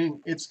 I mean,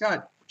 it's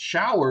got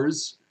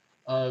showers.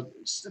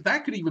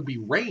 That could even be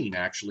rain,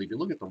 actually, if you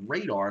look at the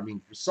radar. I mean,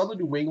 for southern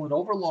New England,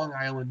 over Long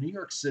Island, New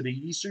York City,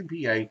 eastern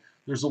PA,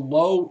 there's a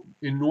low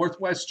in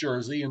northwest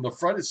Jersey, and the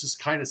front is just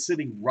kind of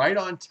sitting right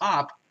on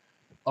top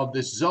of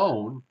this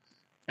zone.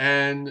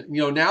 And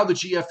now the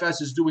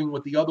GFS is doing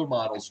what the other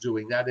model's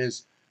doing. That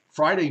is,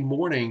 Friday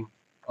morning,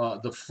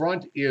 the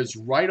front is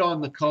right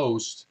on the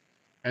coast,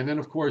 and then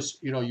of course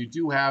you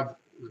do have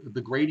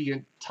the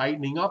gradient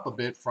tightening up a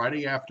bit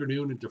Friday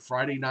afternoon into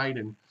Friday night,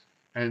 and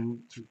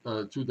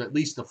through at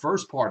least the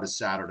first part of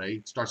Saturday.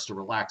 It starts to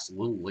relax a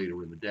little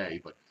later in the day,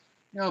 but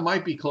it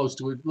might be close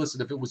to it. Listen,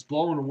 if it was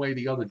blowing away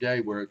the other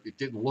day where it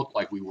didn't look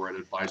like we were at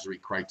advisory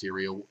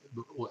criteria,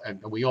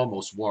 and we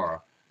almost were.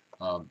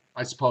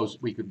 I suppose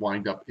we could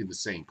wind up in the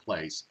same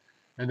place.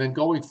 And then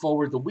going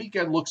forward, the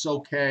weekend looks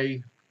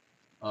okay.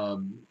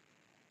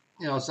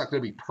 It's not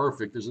going to be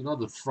perfect. There's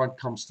another front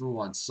comes through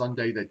on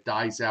Sunday that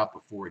dies out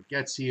before it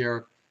gets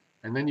here.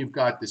 And then you've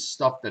got this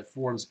stuff that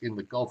forms in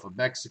the Gulf of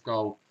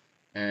Mexico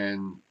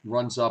and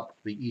runs up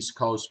the East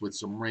Coast with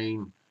some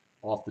rain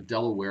off the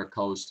Delaware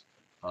coast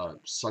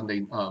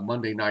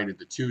Monday night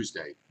into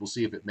Tuesday. We'll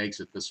see if it makes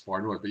it this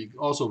far north. But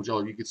also,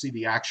 Joe, you can see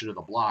the action of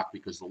the block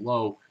because the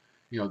low,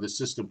 the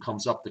system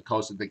comes up the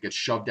coast and then gets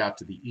shoved out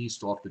to the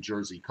east off the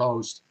Jersey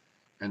coast.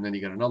 And then you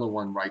get another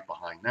one right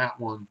behind that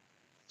one.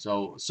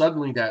 So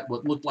suddenly that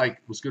what looked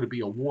like was going to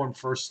be a warm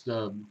first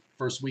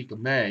week of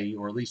May,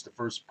 or at least the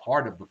first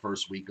part of the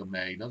first week of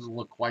May, doesn't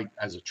look quite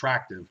as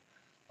attractive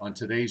on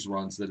today's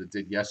runs that it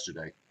did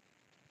yesterday.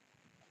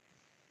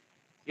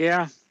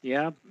 Yeah.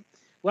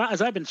 Well,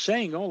 as I've been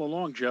saying all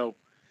along, Joe,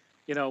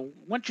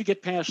 once you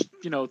get past,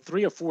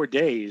 3 or 4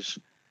 days,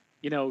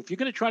 if you're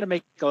going to try to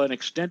make an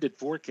extended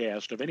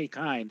forecast of any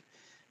kind,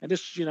 and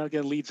this,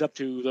 again, leads up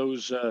to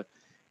those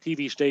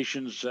TV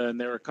stations, and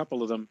there are a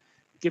couple of them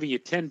giving you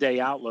 10-day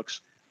outlooks.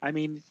 I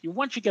mean,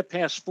 once you get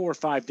past 4 or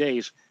 5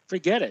 days,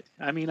 forget it.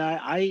 I mean,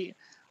 I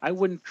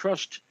wouldn't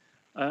trust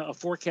a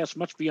forecast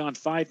much beyond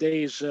 5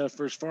 days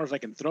for as far as I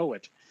can throw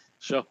it.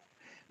 So,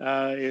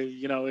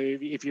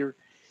 if you're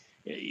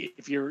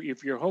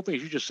hoping,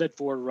 as you just said,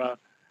 for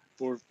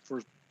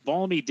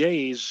balmy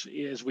days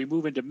as we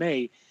move into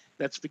May,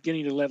 that's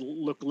beginning to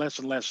look less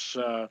and less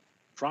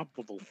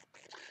probable.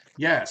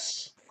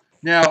 Yes.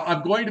 Now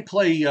I'm going to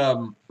play.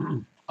 I'm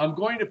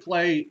going to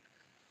play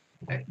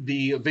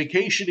the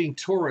vacationing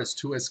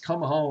tourist who has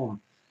come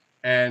home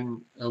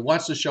and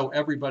wants to show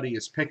everybody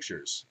his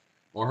pictures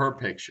or her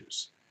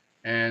pictures.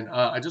 And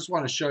I just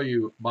want to show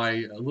you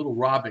my little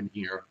Robin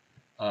here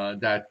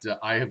that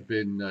I have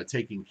been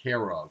taking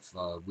care of.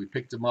 We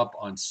picked him up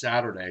on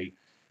Saturday,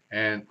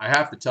 and I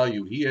have to tell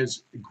you, he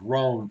has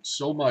grown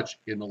so much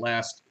in the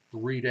last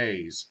 3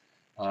 days,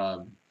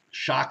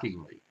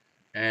 shockingly.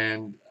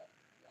 And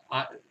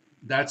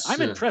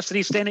I'm impressed that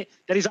he's standing,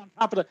 that he's on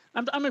top of the.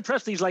 I'm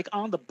impressed that he's like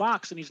on the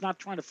box and he's not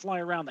trying to fly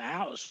around the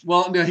house.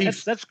 Well, no,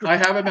 that's great. I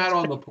have him out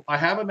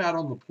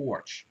on the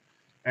porch,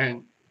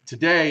 and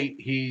today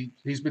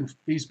he's been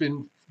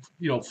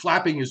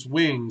flapping his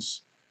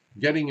wings,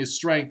 getting his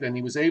strength, and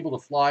he was able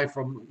to fly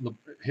from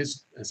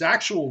his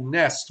actual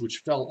nest,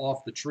 which fell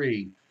off the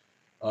tree.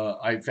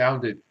 I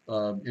found it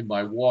in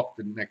my walk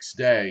the next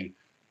day.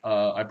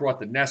 I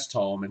brought the nest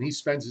home, and he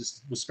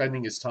was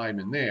spending his time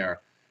in there,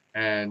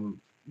 and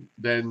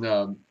then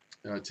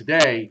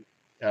today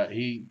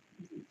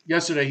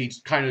yesterday he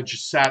kind of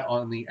just sat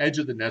on the edge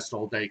of the nest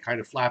all day, kind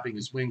of flapping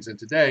his wings, and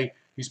today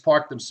he's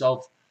parked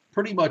himself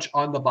pretty much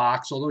on the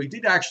box, although he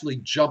did actually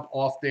jump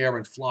off there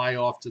and fly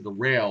off to the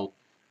rail.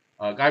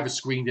 I have a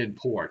screened-in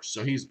porch,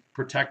 so he's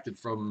protected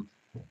from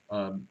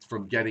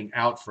getting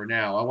out for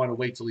now. I want to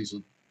wait till he's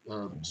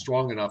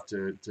strong enough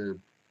to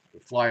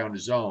fly on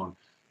his own.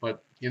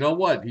 But you know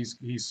what? He's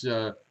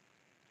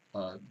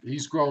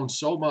grown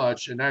so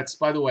much, and that's,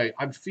 by the way,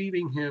 I'm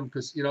feeding him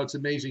because it's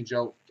amazing,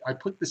 Joe. I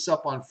put this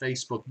up on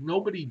Facebook.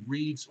 Nobody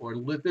reads or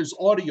there's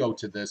audio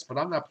to this, but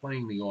I'm not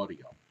playing the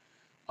audio.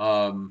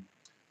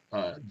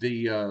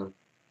 The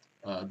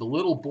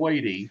little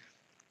Boydie,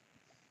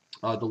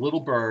 the little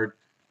bird.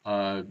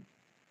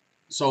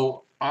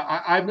 So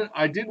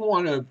I didn't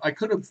want to. I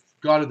could have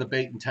gone to the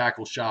bait and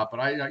tackle shop, but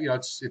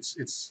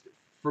it's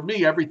for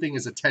me, everything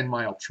is a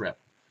 10-mile trip.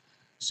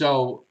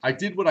 So I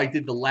did what I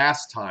did the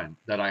last time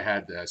that I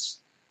had this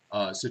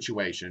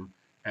situation,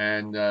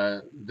 and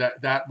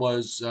that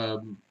was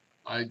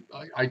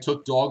I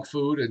took dog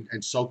food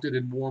and soaked it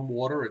in warm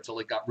water until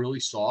it got really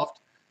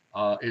soft.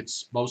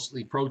 It's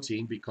mostly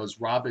protein because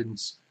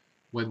robins,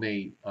 when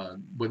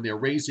they're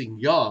raising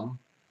young,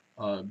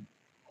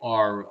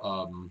 are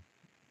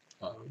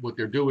what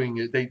they're doing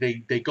is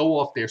they go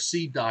off their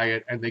seed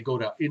diet and they go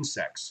to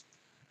insects,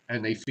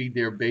 and they feed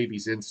their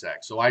babies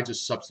insects. So I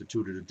just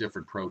substituted a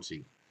different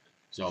protein.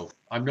 So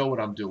I know what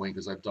I'm doing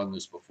because I've done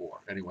this before.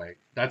 Anyway,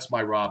 that's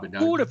my robin. Now,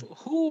 Who would have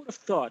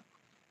thought?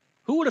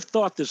 Who would have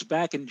thought this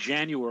back in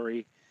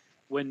January,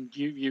 when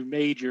you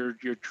made your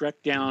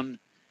trek down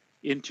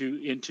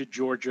into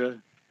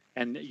Georgia,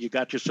 and you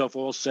got yourself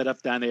all set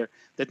up down there?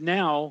 That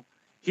now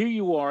here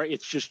you are.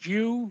 It's just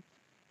you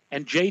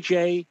and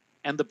JJ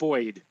and the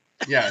Boyd.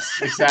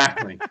 Yes,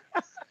 exactly.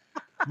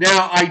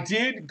 Now, I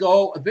did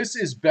go, this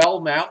is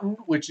Bell Mountain,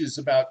 which is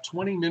about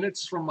 20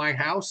 minutes from my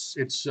house.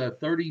 It's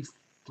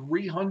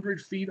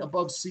 3,300 feet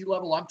above sea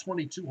level. I'm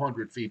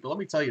 2,200 feet. But let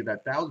me tell you,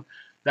 that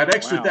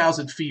extra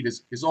 1,000 feet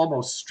is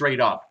almost straight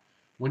up.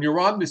 When you're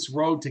on this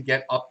road to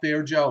get up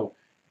there, Joe,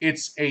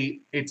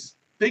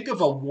 think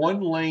of a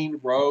one-lane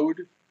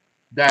road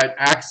that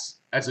acts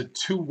as a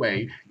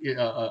two-way,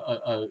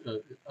 a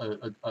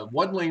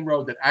one-lane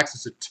road that acts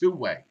as a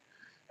two-way.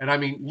 And I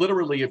mean,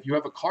 literally, if you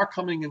have a car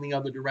coming in the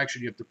other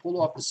direction, you have to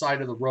pull off the side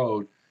of the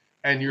road,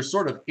 and you're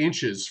sort of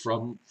inches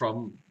from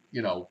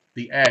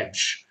the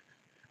edge.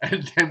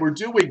 And then we're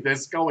doing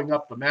this going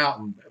up the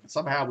mountain.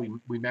 Somehow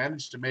we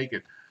managed to make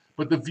it.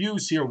 But the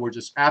views here were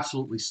just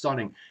absolutely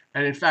stunning.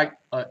 And in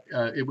fact,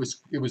 it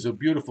was a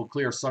beautiful,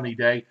 clear, sunny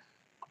day.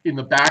 In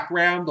the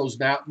background, those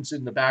mountains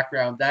in the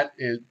background,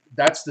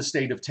 that's the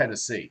state of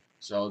Tennessee.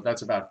 So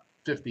that's about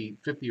 50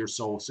 or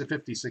so,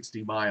 50,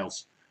 60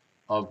 miles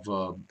of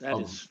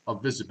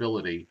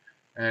visibility.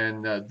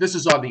 And this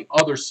is on the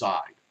other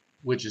side,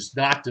 which is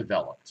not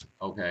developed.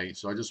 Okay,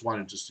 so I just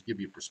wanted to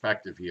give you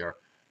perspective here.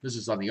 This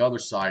is on the other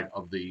side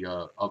of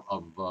the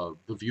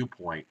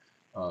viewpoint,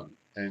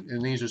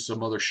 and these are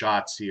some other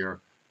shots here.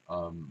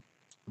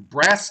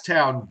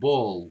 Brasstown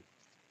Bull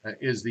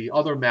is the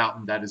other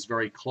mountain that is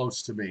very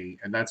close to me,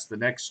 and that's the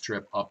next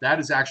trip up. That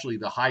is actually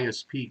the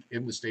highest peak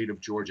in the state of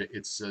Georgia.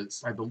 It's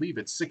I believe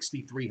it's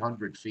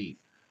 6,300 feet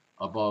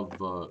above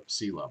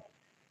sea level.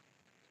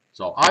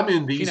 So I'm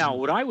in these. Now,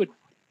 what I would.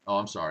 Oh,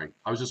 I'm sorry.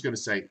 I was just going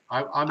to say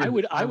I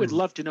would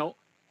love to know.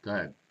 Go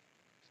ahead.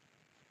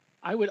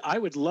 I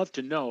would love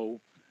to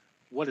know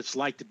what it's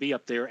like to be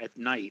up there at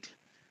night.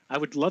 I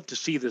would love to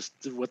see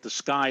what the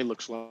sky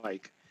looks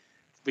like,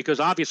 because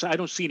obviously I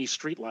don't see any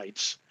street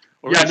lights.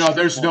 Yeah, no,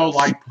 there's no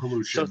light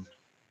pollution. So,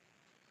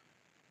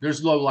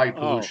 there's no light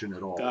pollution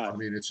at all. God. I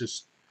mean, it's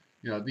just,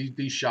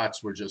 these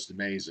shots were just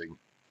amazing,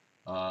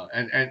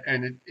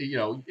 and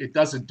it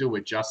doesn't do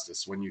it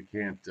justice when you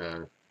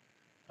can't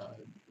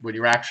when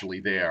you're actually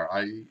there.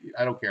 I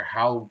don't care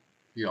how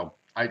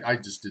I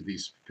just did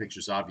these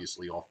pictures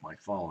obviously off my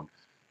phone,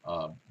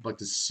 but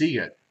to see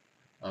it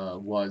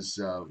was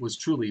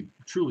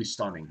truly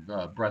stunning,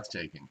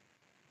 breathtaking.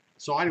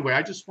 So anyway,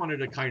 I just wanted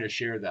to kind of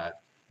share that.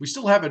 We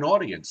still have an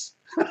audience.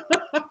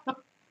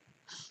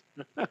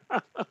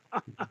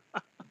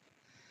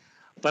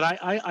 But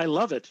I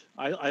love it.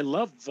 I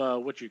love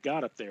what you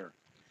got up there.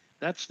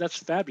 That's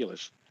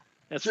fabulous.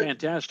 That's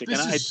fantastic.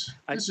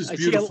 This is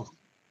beautiful.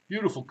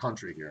 Beautiful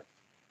country here.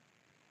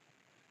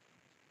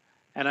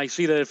 And I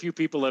see that a few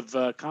people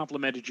have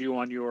complimented you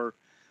on your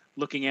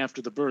looking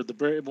after the bird. The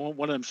bird.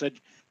 One of them said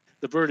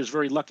the bird is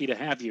very lucky to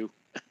have you.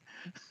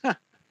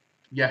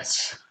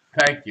 Yes,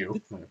 thank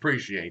you. I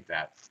appreciate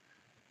that.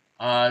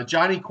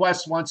 Johnny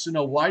Quest wants to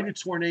know, why do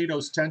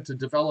tornadoes tend to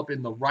develop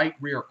in the right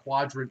rear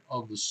quadrant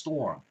of a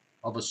storm?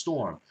 Well,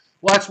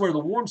 that's where the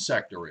warm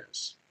sector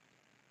is.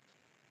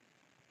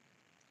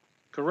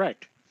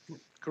 Correct.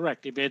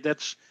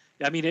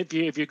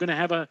 If you're going to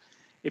have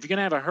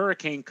a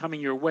hurricane coming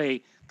your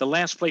way, the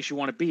last place you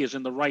want to be is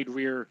in the right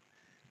rear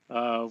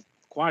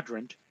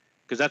quadrant,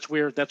 because that's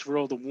where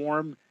all the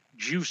warm,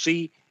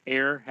 juicy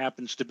air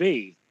happens to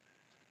be.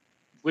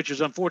 Which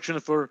is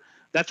unfortunate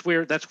that's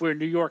where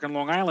New York and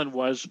Long Island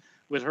was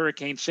with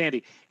Hurricane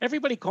Sandy.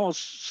 Everybody calls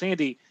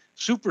Sandy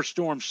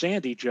Superstorm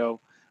Sandy,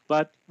 Joe,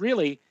 but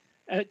really,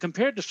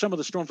 compared to some of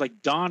the storms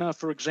like Donna,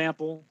 for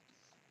example,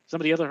 some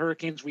of the other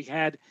hurricanes we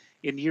had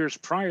in years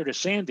prior to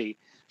Sandy.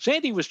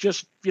 Sandy was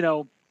just,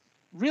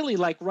 really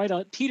like right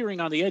on teetering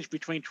on the edge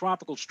between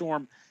tropical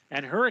storm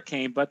and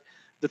hurricane. But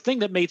the thing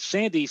that made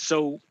Sandy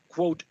so,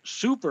 quote,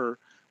 super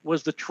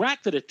was the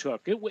track that it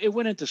took. It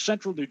went into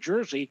central New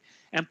Jersey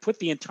and put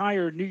the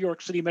entire New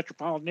York City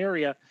metropolitan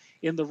area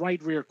in the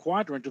right rear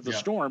quadrant of the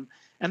storm,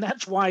 and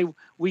that's why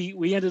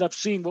we ended up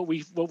seeing what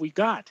we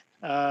got,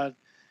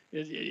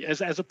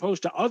 as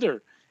opposed to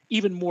other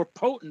even more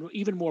potent,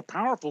 even more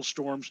powerful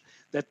storms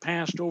that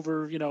passed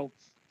over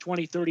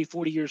 20, 30,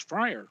 40 years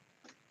prior.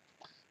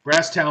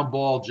 Brasstown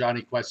Ball,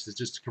 Johnny Quest has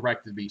just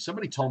corrected me.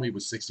 Somebody told me it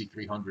was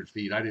 6,300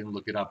 feet. I didn't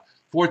look it up.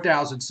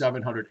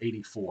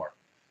 4,784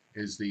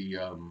 is the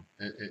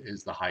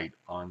height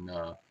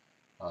on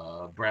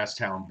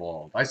Brasstown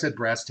Bald. I said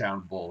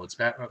Brasstown Bald.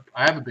 I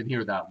haven't been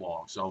here that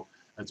long, so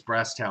that's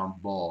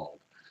Brasstown Bald.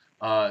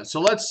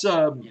 So let's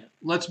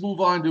move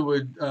on to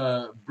a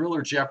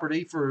Briller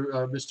Jeopardy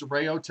for Mr.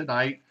 Rayo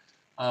tonight.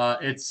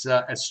 It's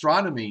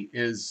astronomy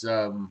is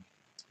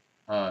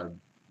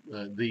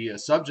the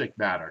subject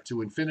matter,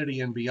 to infinity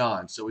and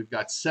beyond. So we've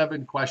got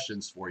 7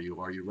 questions for you.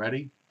 Are you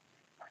ready?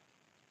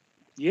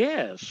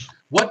 Yes.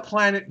 What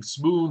planet's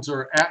moons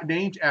are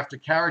named after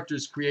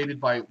characters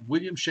created by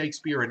William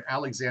Shakespeare and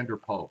Alexander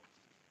Pope?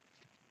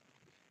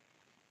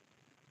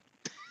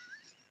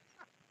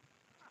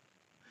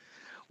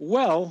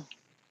 Well,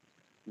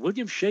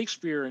 William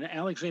Shakespeare and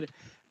Alexander,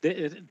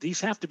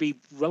 these have to be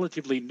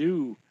relatively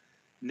new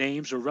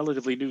names or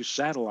relatively new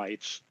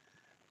satellites.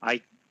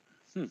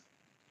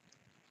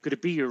 Could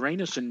it be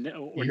Uranus or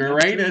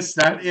Uranus?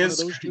 Neptune? That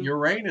is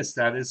Uranus.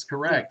 That is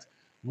correct.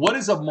 What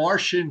is a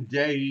Martian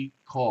day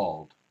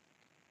called?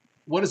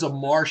 What is a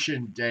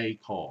Martian day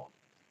called?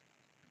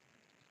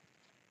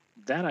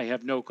 That I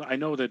have no. I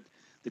know that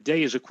the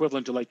day is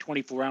equivalent to like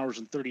 24 hours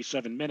and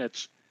 37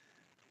 minutes,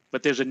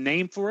 but there's a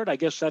name for it. I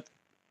guess that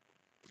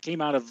came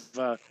out of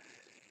the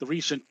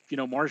recent,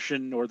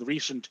 Martian or the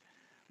recent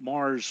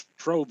Mars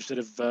probes that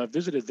have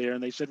visited there,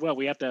 and they said, well,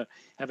 we have to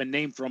have a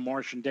name for a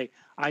Martian day.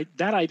 I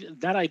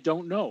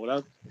don't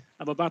know.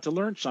 I'm about to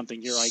learn something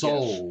here.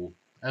 Sol.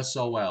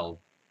 S-O-L.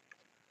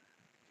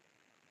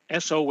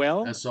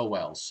 S-O-L?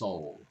 S-O-L.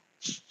 Sol.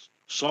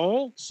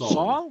 Sol? Sol.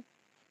 Sol?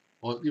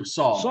 Well,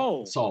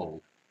 Sol.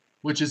 Sol.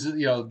 Which is,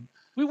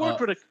 we worked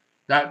with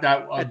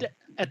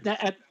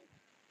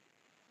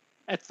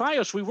at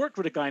FiOS, we worked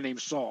with a guy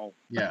named Saul.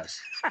 Yes.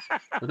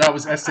 But that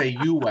was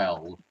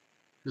S-A-U-L.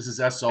 This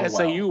is S-O-L.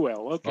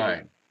 S-A-U-L,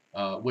 okay.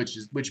 Right.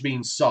 Which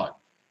means sun.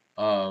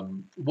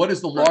 What is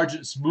the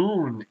largest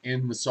moon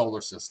in the solar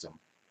system?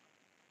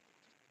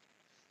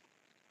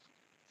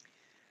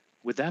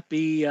 Would that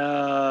be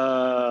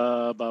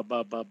well, I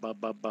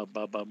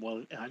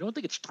don't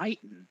think it's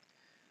Titan.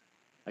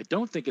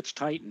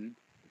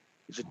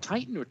 Is it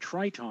Titan or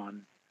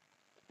Triton?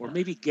 Or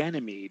maybe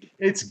Ganymede?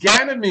 It's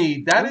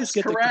Ganymede. That is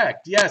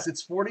correct. Yes,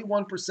 it's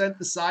 41%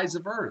 the size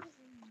of Earth.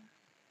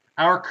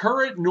 Our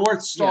current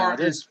North Star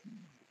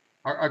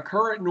our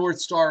current North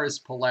Star is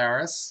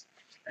Polaris,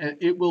 and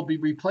it will be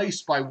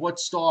replaced by what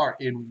star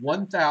in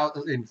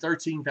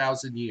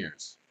 13,000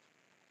 years?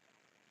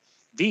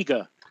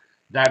 Vega.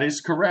 That is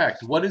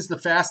correct. What is the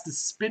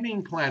fastest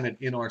spinning planet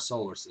in our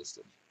solar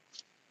system?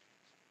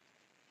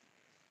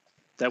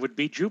 That would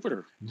be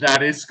Jupiter.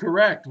 That is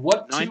correct.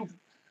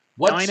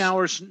 9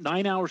 hours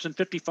and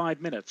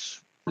 55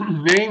 minutes.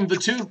 Name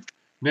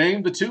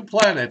the two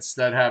planets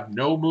that have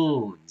no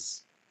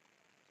moons.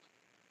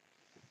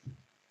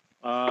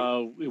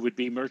 It would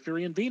be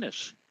Mercury and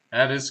Venus.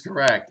 That is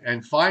correct.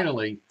 And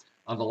finally,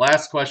 on the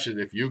last question,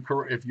 if you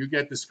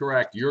get this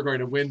correct, you're going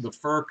to win the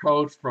fur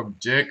coat from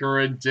Dicker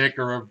and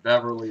Dicker of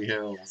Beverly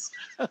Hills.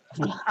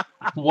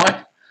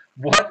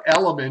 What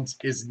element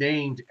is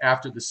named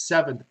after the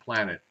 7th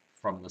planet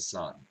from the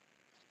sun?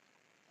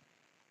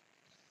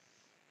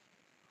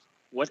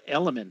 What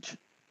element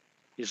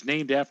is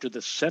named after the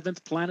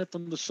 7th planet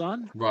from the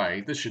sun?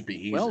 Right. This should be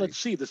easy. Well, let's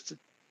see. It's the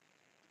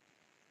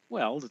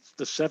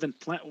 7th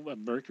planet: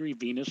 Mercury,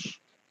 Venus,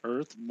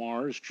 Earth,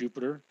 Mars,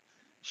 Jupiter,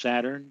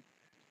 Saturn,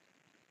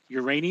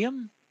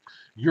 uranium.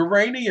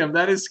 Uranium,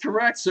 that is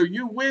correct. So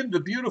you win the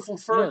beautiful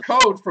fur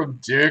coat from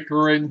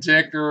Dicker and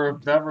Dicker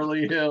of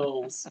Beverly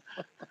Hills.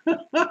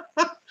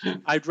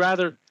 I'd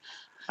rather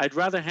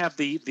have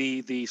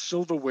the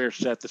silverware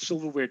set, the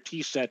silverware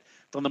tea set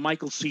from the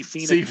Michael C.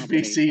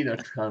 Fina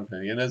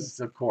company. And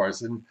of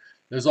course, and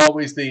there's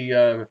always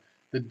the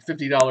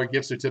 $50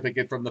 gift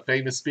certificate from the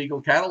famous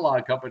Spiegel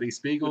Catalog Company,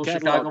 Spiegel,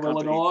 Chicago,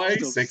 Illinois,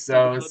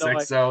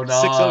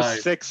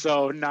 60609.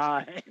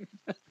 60609.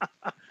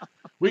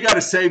 We got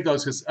to save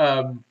those because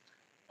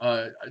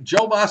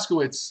Joe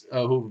Moskowitz,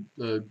 who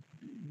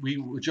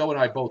Joe and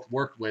I both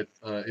worked with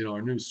in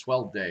our News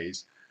 12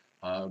 days.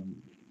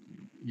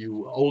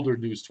 You older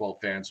News 12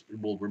 fans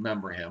will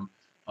remember him.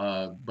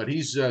 But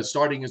he's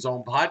starting his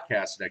own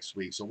podcast next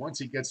week. So once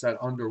he gets that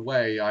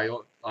underway, I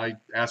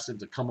asked him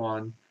to come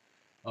on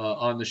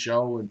the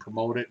show and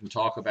promote it and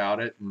talk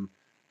about it. And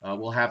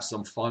we'll have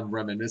some fun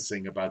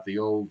reminiscing about the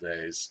old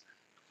days.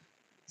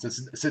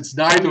 Since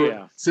neither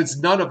yeah. since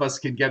none of us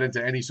can get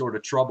into any sort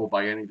of trouble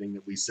by anything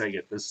that we say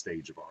at this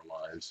stage of our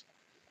lives.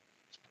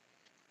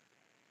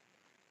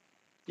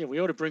 Yeah, we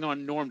ought to bring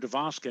on Norm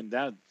Dvoskin.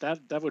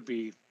 That would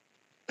be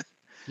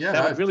Yeah,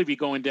 that would really be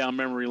going down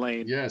memory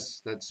lane.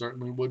 yes, that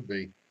certainly would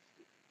be.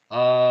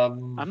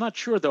 I'm not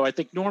sure though. I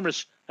think Norm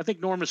is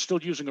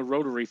still using a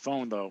rotary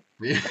phone though.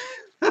 Yeah.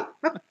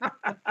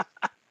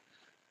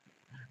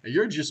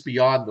 You're just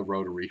beyond the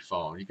rotary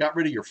phone. You got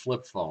rid of your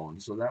flip phone,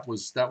 so that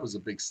was a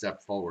big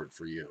step forward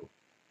for you.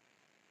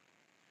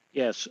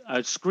 Yes,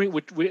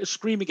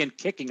 screaming and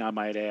kicking, I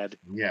might add.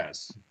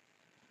 Yes.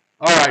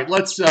 All right,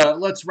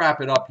 let's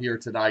wrap it up here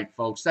tonight,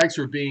 folks. Thanks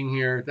for being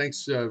here.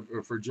 Thanks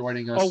for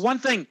joining us. Oh, one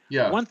thing.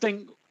 Yeah. One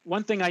thing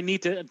I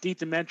need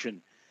to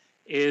mention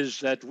is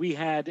that we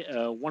had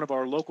one of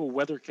our local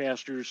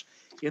weathercasters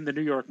in the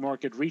New York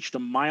market reached a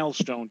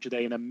milestone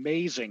today, an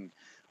amazing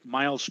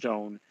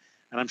milestone.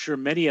 And I'm sure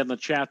many on the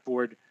chat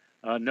board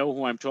know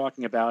who I'm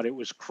talking about. It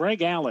was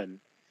Craig Allen,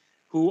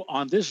 who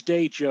on this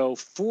day, Joe,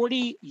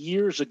 40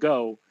 years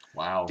ago,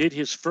 wow, did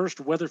his first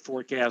weather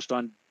forecast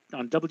on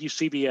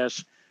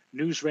WCBS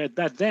News Red.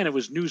 Back then it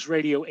was News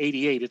Radio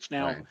 88. It's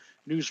now right.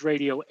 News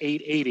Radio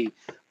 880.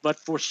 But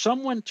for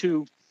someone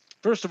to,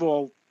 first of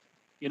all,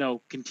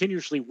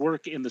 continuously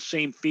work in the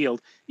same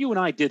field, you and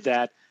I did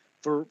that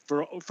for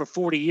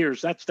 40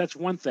 years. That's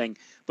one thing.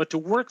 But to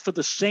work for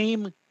the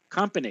same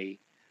company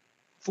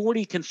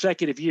 40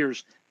 consecutive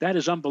years, that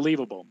is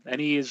unbelievable.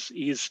 And he is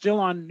still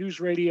on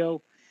News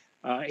Radio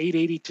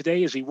 880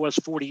 today as he was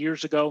 40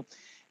 years ago.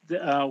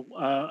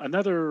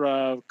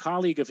 Another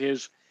colleague of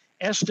his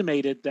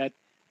estimated that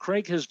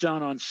Craig has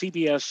done on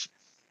CBS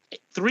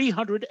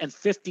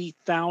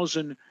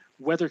 350,000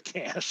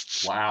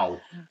 weathercasts.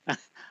 Wow.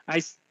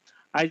 I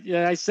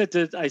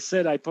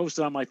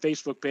posted on my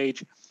Facebook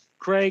page,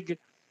 Craig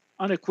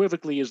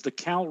unequivocally is the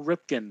Cal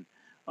Ripken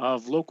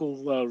of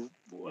local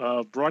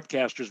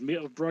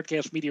broadcasters,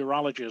 broadcast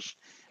meteorologists,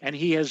 and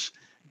he has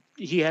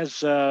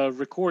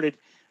recorded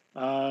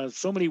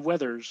so many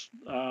weathers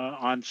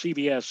on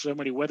CBS, so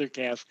many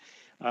weathercasts.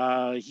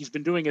 He's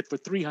been doing it for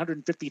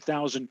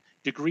 350,000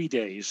 degree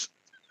days.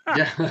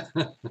 Yeah.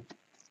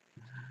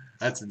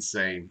 That's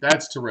insane.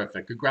 That's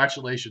terrific.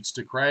 Congratulations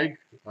to Craig.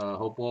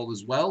 Hope all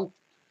is well.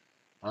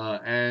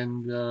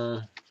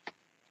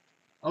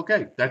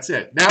 Okay, that's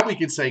it. Now we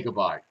can say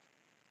goodbye.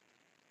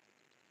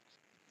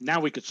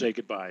 Now we could say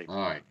goodbye. All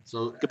right.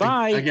 So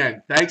goodbye.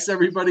 Again, thanks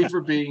everybody for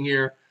being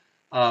here.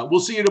 We'll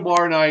see you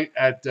tomorrow night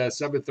at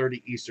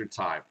 7:30 Eastern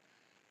Time.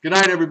 Good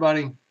night,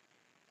 everybody.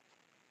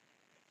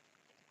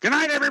 Good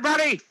night,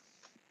 everybody.